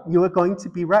alive, you are going to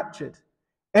be raptured.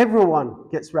 Everyone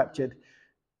gets raptured.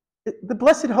 The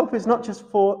blessed hope is not just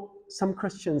for some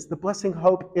Christians. The blessed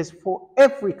hope is for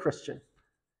every Christian.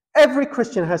 Every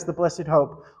Christian has the blessed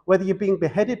hope. Whether you're being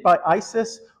beheaded by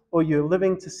ISIS or you're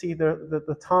living to see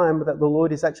the time that the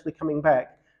Lord is actually coming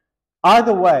back.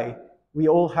 Either way, we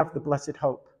all have the blessed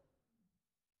hope.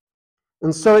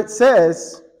 And so it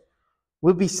says,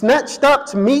 we'll be snatched up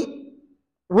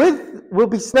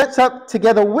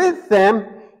together with them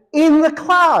in the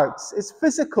clouds. It's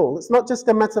physical. It's not just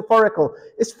a metaphorical.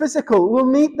 It's physical. We'll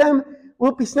meet them.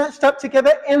 We'll be snatched up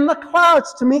together in the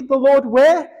clouds to meet the Lord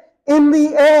where? In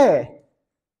the air.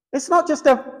 It's not just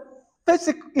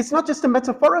a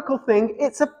metaphorical thing.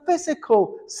 It's a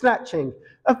physical snatching,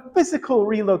 a physical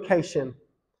relocation.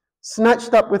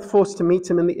 Snatched up with force to meet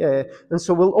him in the air. And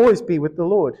so we'll always be with the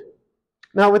Lord.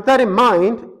 Now, with that in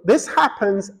mind, this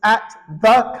happens at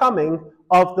the coming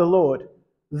of the Lord.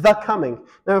 The coming.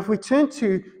 Now, if we turn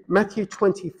to Matthew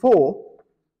 24,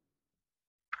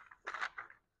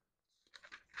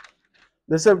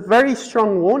 there's a very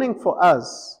strong warning for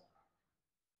us.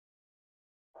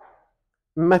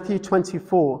 Matthew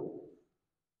 24.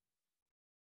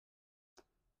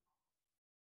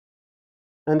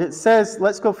 And it says,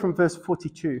 let's go from verse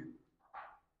 42.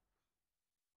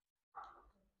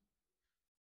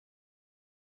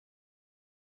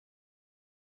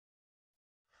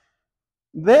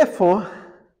 Therefore,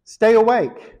 stay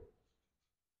awake,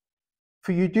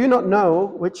 for you do not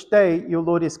know which day your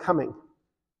Lord is coming.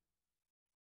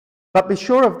 But be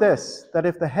sure of this, that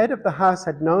if the head of the house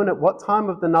had known at what time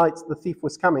of the night the thief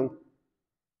was coming,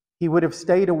 he would have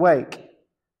stayed awake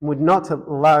and would not have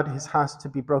allowed his house to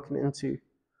be broken into.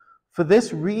 For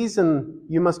this reason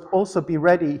you must also be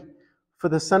ready, for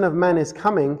the Son of Man is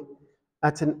coming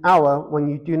at an hour when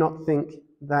you do not think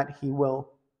that he will.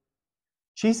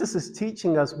 Jesus is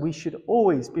teaching us we should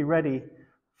always be ready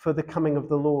for the coming of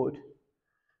the Lord.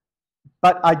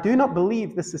 But I do not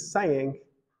believe this is saying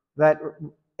that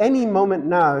any moment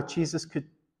now Jesus could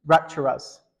rapture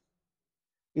us.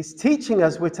 He's teaching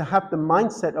us we're to have the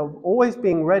mindset of always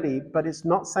being ready, but it's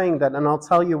not saying that, and I'll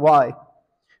tell you why.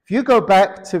 If you go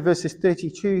back to verses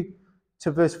 32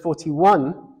 to verse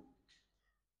 41,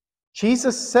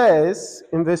 Jesus says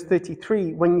in verse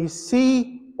 33, when you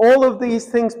see all of these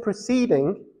things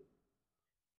proceeding,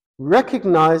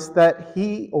 recognize that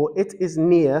he or it is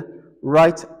near,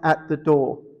 right at the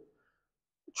door.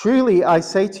 Truly, I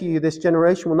say to you, this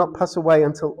generation will not pass away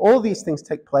until all these things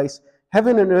take place.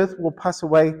 Heaven and earth will pass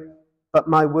away, but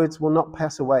my words will not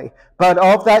pass away. But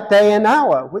of that day and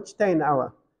hour, which day and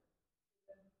hour?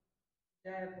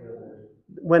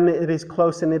 When it is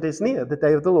close and it is near, the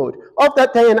day of the Lord. Of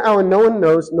that day and hour no one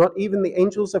knows, not even the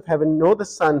angels of heaven, nor the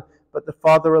Son, but the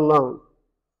Father alone.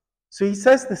 So he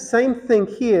says the same thing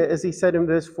here as he said in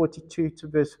verse 42 to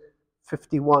verse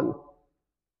 51.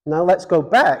 Now let's go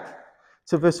back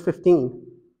to verse 15.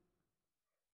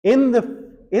 In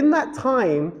that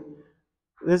time,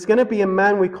 there's going to be a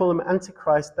man, we call him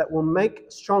Antichrist, that will make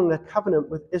strong a covenant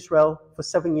with Israel for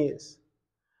 7 years.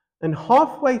 And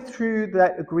halfway through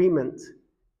that agreement,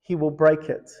 he will break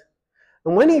it.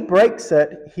 And when he breaks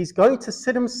it, he's going to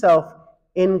sit himself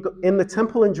in the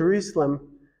temple in Jerusalem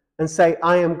and say,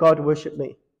 I am God, worship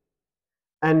me.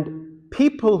 And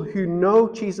people who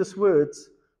know Jesus' words,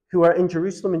 who are in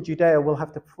Jerusalem and Judea, will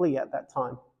have to flee at that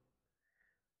time.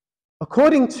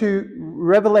 According to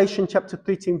Revelation chapter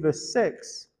 13, verse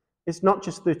 6, it's not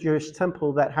just the Jewish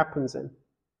temple that happens in.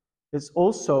 It's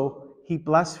also, he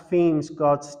blasphemes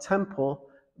God's temple,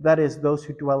 that is, those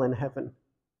who dwell in heaven.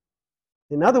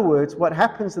 In other words, what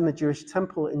happens in the Jewish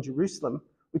temple in Jerusalem,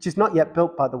 which is not yet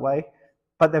built, by the way,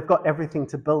 but they've got everything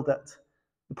to build it.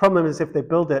 The problem is if they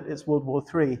build it, it's World War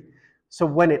III. So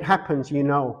when it happens, you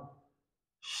know,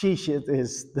 this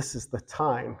is the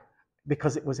time,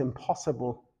 because it was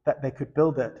impossible that they could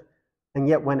build it. And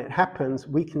yet when it happens,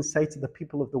 we can say to the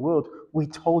people of the world, we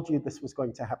told you this was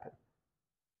going to happen.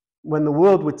 When the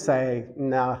world would say,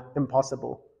 nah,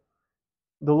 impossible.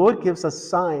 The Lord gives us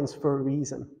signs for a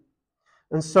reason.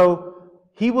 And so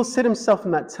he will sit himself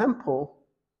in that temple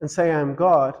and say, I am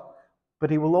God, but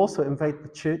he will also invade the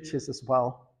churches as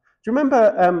well. Do you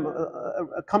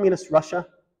remember communist Russia?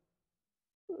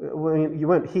 Well, you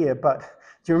weren't here, but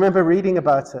do you remember reading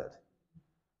about it?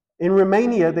 In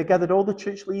Romania, they gathered all the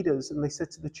church leaders and they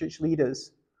said to the church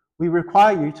leaders, we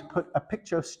require you to put a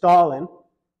picture of Stalin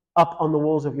up on the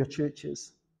walls of your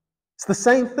churches. It's the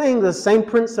same thing, the same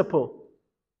principle.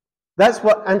 That's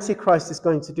what Antichrist is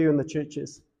going to do in the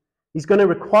churches. He's going to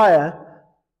require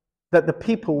that the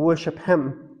people worship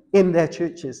him in their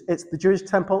churches. It's the Jewish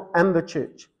temple and the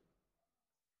church.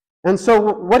 And so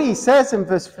what he says in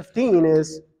verse 15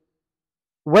 is,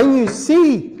 when you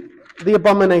see the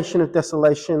abomination of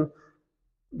desolation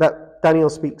that Daniel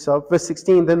speaks of, verse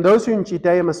 16, then those who are in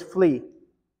Judea must flee.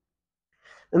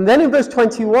 And then in verse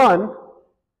 21,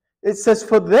 it says,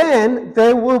 for then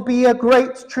there will be a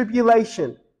great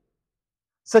tribulation,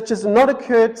 such as not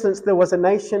occurred since there was a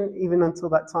nation even until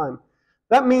that time.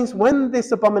 That means when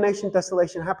this abomination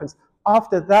desolation happens,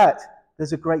 after that,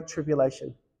 there's a great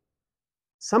tribulation.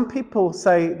 Some people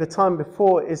say the time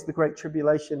before is the Great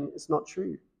Tribulation. It's not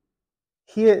true.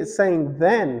 Here it's saying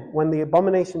then, when the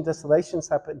abomination desolations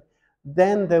happen,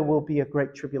 then there will be a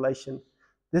great tribulation.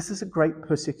 This is a great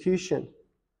persecution.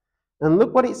 And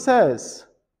look what it says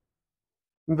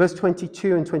in verse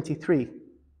 22 and 23.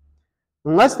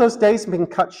 Unless those days have been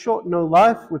cut short, no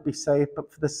life would be saved,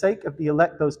 but for the sake of the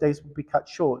elect, those days will be cut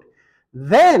short.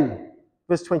 Then,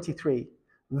 verse 23,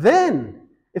 then,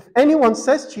 if anyone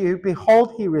says to you,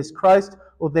 behold, here is Christ,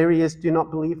 or there he is, do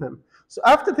not believe him. So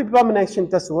after the abomination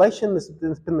desolation,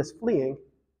 there's been this fleeing,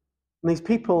 and these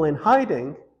people in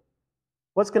hiding,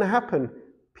 what's going to happen?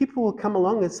 People will come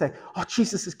along and say, oh,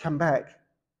 Jesus has come back.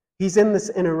 He's in this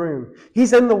inner room.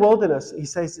 He's in the wilderness. He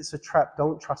says it's a trap.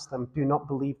 Don't trust them. Do not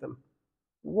believe them.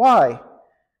 Why?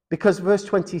 Because verse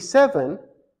 27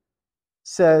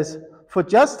 says, for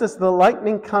just as the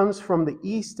lightning comes from the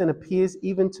east and appears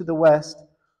even to the west,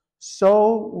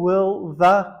 so will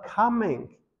the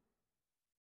coming,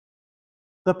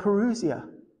 the parousia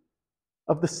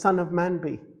of the Son of Man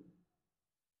be.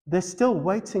 They're still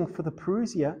waiting for the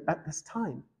parousia at this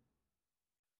time,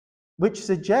 which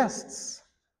suggests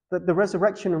that the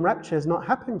resurrection and rapture has not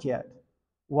happened yet.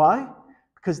 Why?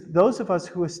 Because those of us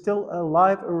who are still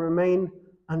alive and remain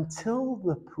until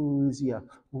the parousia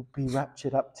will be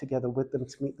raptured up together with them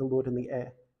to meet the Lord in the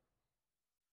air.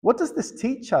 What does this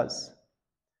teach us?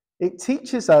 It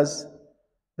teaches us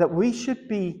that we should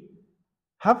be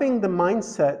having the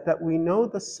mindset that we know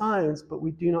the signs, but we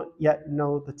do not yet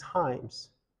know the times.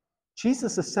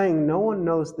 Jesus is saying no one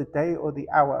knows the day or the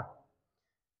hour.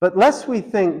 But lest we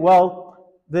think,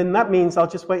 well, then that means I'll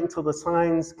just wait until the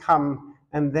signs come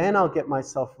and then I'll get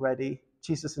myself ready.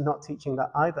 Jesus is not teaching that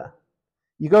either.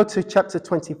 You go to chapter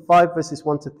 25, verses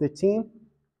 1 to 13.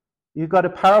 You've got a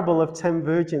parable of 10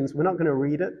 virgins. We're not going to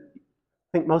read it.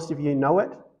 I think most of you know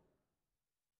it.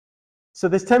 So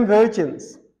there's 10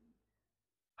 virgins.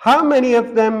 How many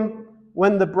of them,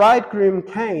 when the bridegroom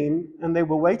came and they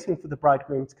were waiting for the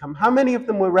bridegroom to come, how many of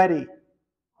them were ready?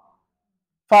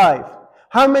 5.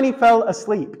 How many fell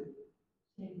asleep?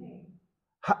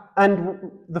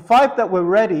 And the 5 that were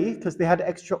ready, because they had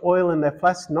extra oil in their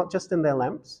flasks, not just in their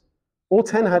lamps. All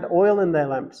 10 had oil in their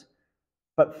lamps,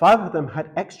 but 5 of them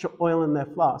had extra oil in their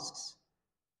flasks.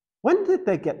 When did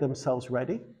they get themselves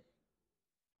ready?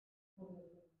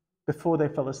 Before they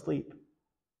fell asleep.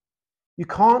 You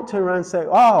can't turn around and say,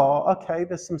 oh, okay,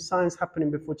 there's some signs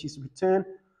happening before Jesus' return,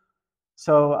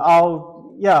 so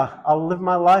I'll live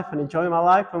my life and enjoy my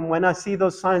life, and when I see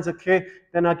those signs occur,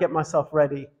 then I get myself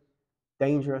ready.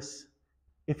 Dangerous.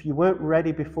 If you weren't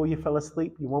ready before you fell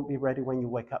asleep, you won't be ready when you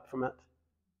wake up from it.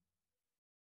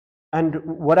 And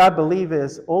what I believe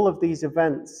is all of these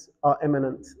events are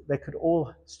imminent. They could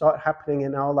all start happening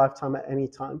in our lifetime at any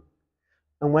time.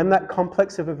 And when that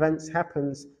complex of events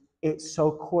happens, it's so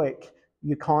quick,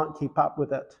 you can't keep up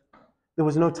with it. There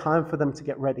was no time for them to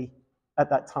get ready at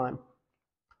that time.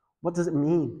 What does it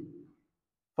mean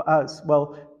for us?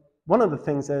 Well, one of the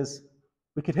things is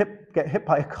we could get hit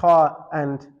by a car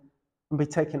and be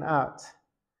taken out.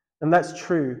 And that's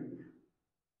true.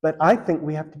 But I think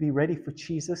we have to be ready for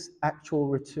Jesus' actual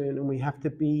return, and we have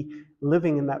to be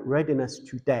living in that readiness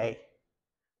today.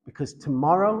 Because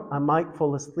tomorrow I might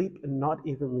fall asleep and not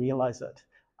even realize it.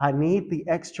 I need the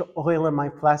extra oil in my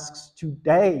flasks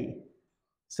today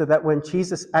so that when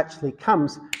Jesus actually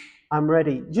comes, I'm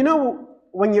ready. Do you know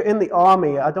when you're in the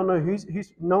army, I don't know who's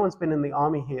no one's been in the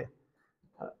army here,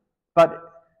 but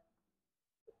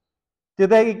do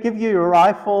they give you a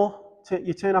rifle?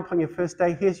 You turn up on your first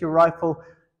day, here's your rifle,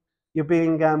 you're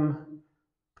being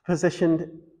positioned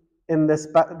in this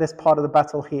part of the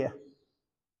battle here.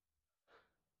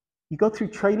 You go through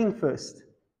training first.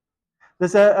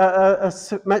 There's a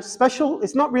special,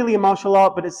 it's not really a martial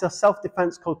art, but it's a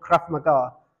self-defense called Krav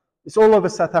Maga. It's all over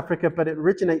South Africa, but it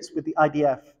originates with the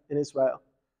IDF in Israel.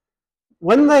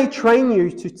 When they train you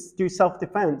to do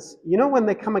self-defense, you know when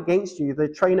they come against you, the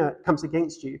trainer comes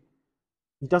against you,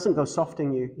 he doesn't go soft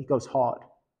on you, he goes hard.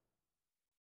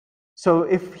 So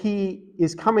if he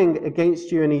is coming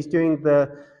against you and he's doing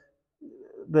the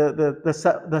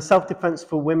self-defense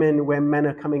for women where men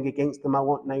are coming against them, I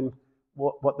won't name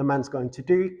what the man's going to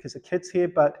do because the kid's here,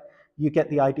 but you get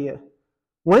the idea.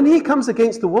 When he comes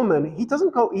against the woman, he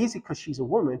doesn't go easy because she's a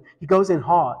woman. He goes in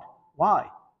hard. Why?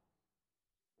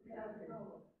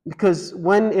 Because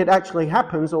when it actually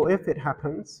happens, or if it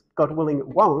happens, God willing it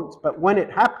won't, but when it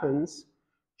happens,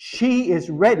 she is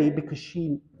ready because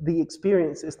the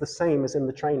experience is the same as in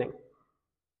the training.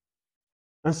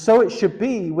 And so it should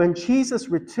be when Jesus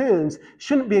returns, it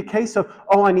shouldn't be a case of,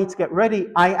 oh, I need to get ready.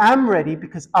 I am ready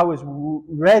because I was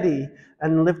ready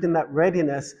and lived in that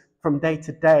readiness from day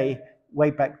to day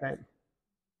way back then.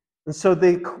 And so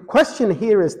the question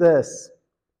here is this: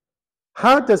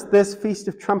 how does this Feast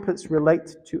of Trumpets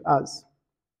relate to us?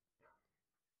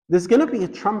 There's going to be a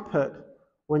trumpet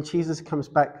when Jesus comes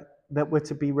back that we're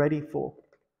to be ready for.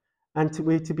 And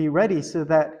we're to be ready so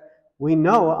that we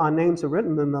know our names are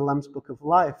written in the Lamb's Book of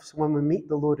Life. So when we meet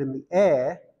the Lord in the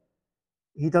air,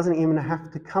 he doesn't even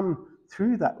have to come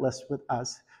through that list with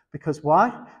us. Because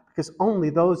why? Because only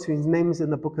those whose names in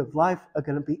the Book of Life are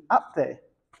going to be up there.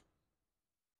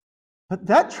 But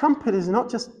that trumpet is not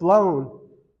just blown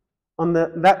on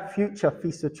that future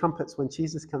Feast of Trumpets when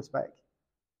Jesus comes back.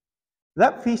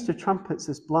 That Feast of Trumpets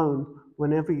is blown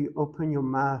whenever you open your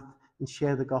mouth and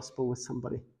share the gospel with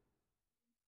somebody.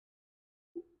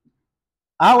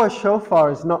 Our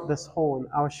shofar is not this horn.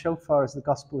 Our shofar is the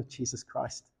gospel of Jesus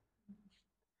Christ.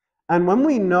 And when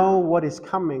we know what is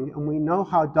coming and we know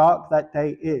how dark that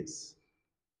day is,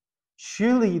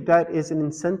 surely that is an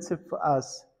incentive for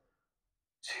us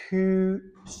to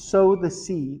sow the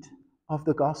seed of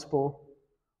the gospel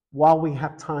while we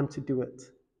have time to do it.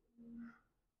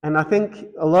 And I think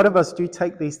a lot of us do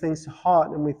take these things to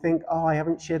heart and we think, oh, I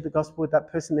haven't shared the gospel with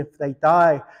that person. If they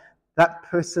die, that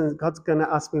person, God's going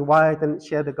to ask me why I didn't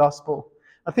share the gospel.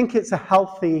 I think it's a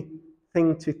healthy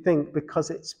thing to think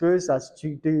because it spurs us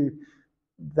to do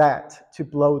that, to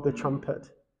blow the trumpet.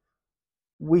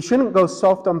 We shouldn't go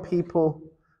soft on people,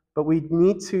 but we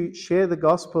need to share the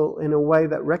gospel in a way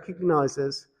that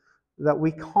recognizes that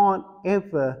we can't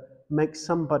ever make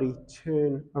somebody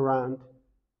turn around.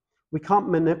 We can't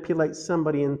manipulate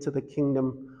somebody into the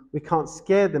kingdom. We can't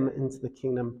scare them into the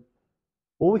kingdom.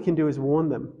 All we can do is warn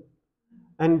them.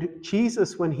 And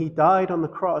Jesus, when he died on the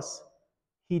cross,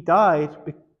 he died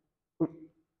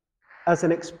as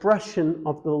an expression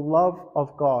of the love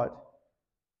of God.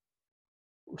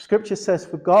 Scripture says,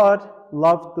 for God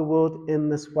loved the world in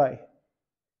this way,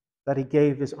 that he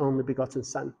gave his only begotten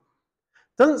Son.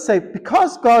 It doesn't say,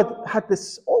 because God had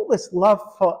all this love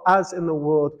for us in the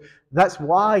world, that's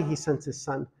why he sent his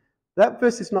Son. That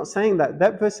verse is not saying that.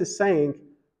 That verse is saying,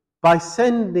 by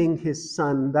sending his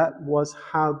Son, that was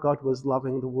how God was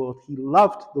loving the world. He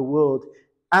loved the world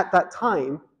at that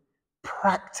time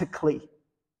practically.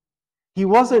 He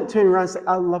wasn't turning around and saying,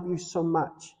 I love you so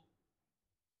much.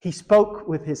 He spoke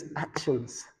with his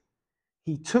actions.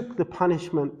 He took the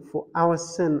punishment for our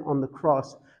sin on the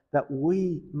cross that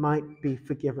we might be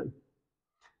forgiven.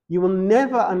 You will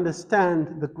never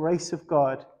understand the grace of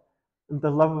God and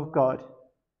the love of God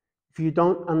if you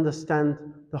don't understand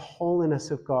the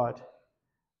holiness of God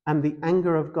and the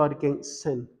anger of God against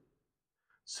sin.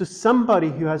 So somebody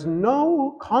who has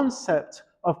no concept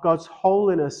of God's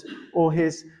holiness or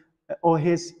his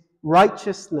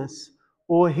righteousness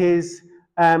or his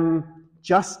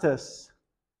justice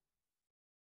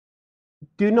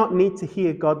do not need to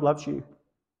hear God loves you.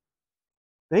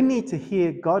 They need to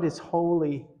hear God is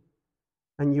holy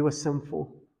and you are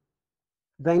sinful.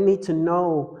 They need to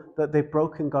know that they've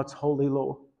broken God's holy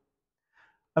law.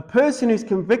 A person who's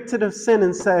convicted of sin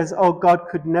and says, oh, God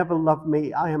could never love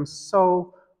me. I am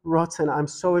so rotten. I'm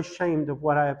so ashamed of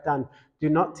what I have done. Do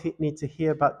not need to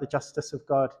hear about the justice of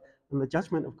God and the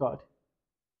judgment of God.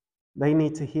 They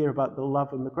need to hear about the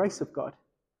love and the grace of God,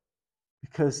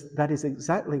 because that is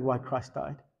exactly why Christ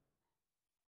died.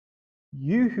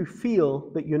 You who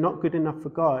feel that you're not good enough for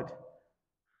God,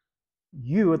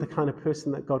 you are the kind of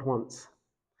person that God wants.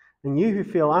 And you who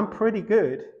feel, I'm pretty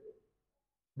good,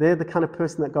 they're the kind of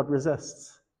person that God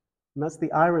resists. And that's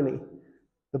the irony.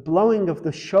 The blowing of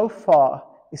the shofar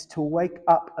is to wake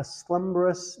up a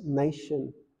slumberous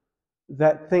nation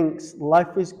that thinks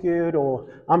life is good,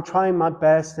 or I'm trying my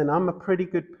best and I'm a pretty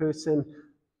good person.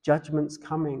 Judgment's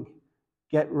coming.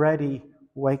 Get ready.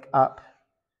 Wake up.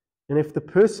 And if the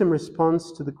person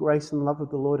responds to the grace and love of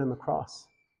the Lord on the cross,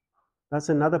 that's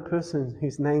another person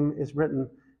whose name is written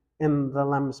in the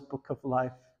Lamb's Book of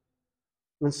Life.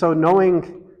 And so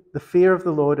knowing the fear of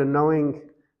the Lord and knowing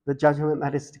the judgment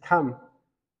that is to come,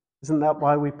 isn't that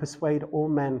why we persuade all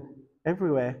men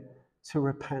everywhere to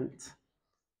repent?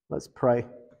 Let's pray.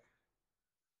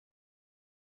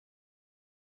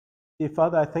 Dear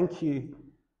Father, I thank you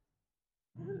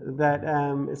that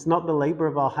it's not the labor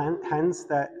of our hands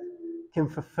that can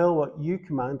fulfill what you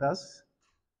command us.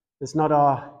 It's not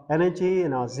our energy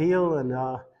and our zeal and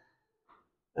our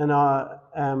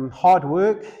hard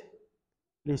work.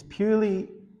 It is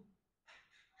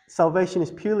salvation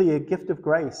is purely a gift of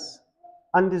grace,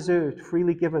 undeserved,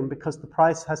 freely given, because the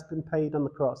price has been paid on the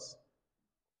cross.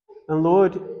 And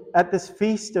Lord, at this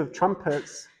Feast of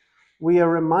Trumpets, we are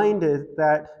reminded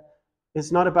that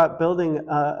it's not about building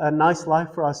a nice life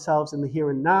for ourselves in the here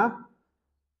and now,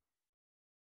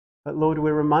 But Lord,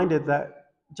 we're reminded that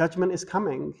judgment is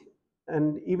coming.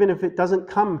 And even if it doesn't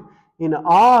come in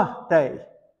our day,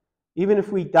 even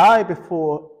if we die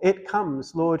before it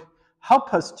comes, Lord,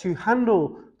 help us to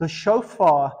handle the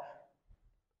shofar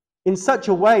in such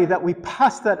a way that we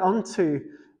pass that on to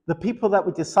the people that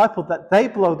we disciple, that they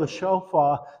blow the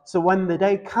shofar, so when the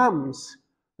day comes,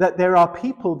 that there are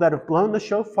people that have blown the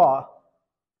shofar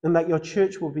and that your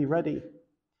church will be ready.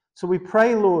 So we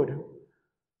pray, Lord,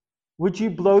 would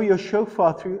you blow your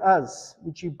shofar through us?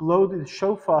 Would you blow the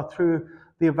shofar through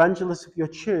the evangelists of your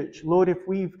church? Lord, if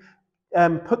we've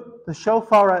put the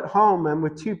shofar at home and we're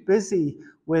too busy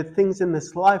with things in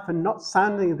this life and not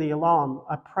sounding the alarm,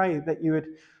 I pray that you would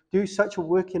do such a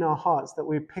work in our hearts that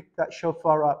we pick that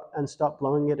shofar up and start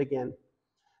blowing it again.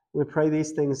 We pray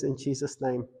these things in Jesus'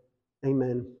 name.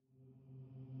 Amen.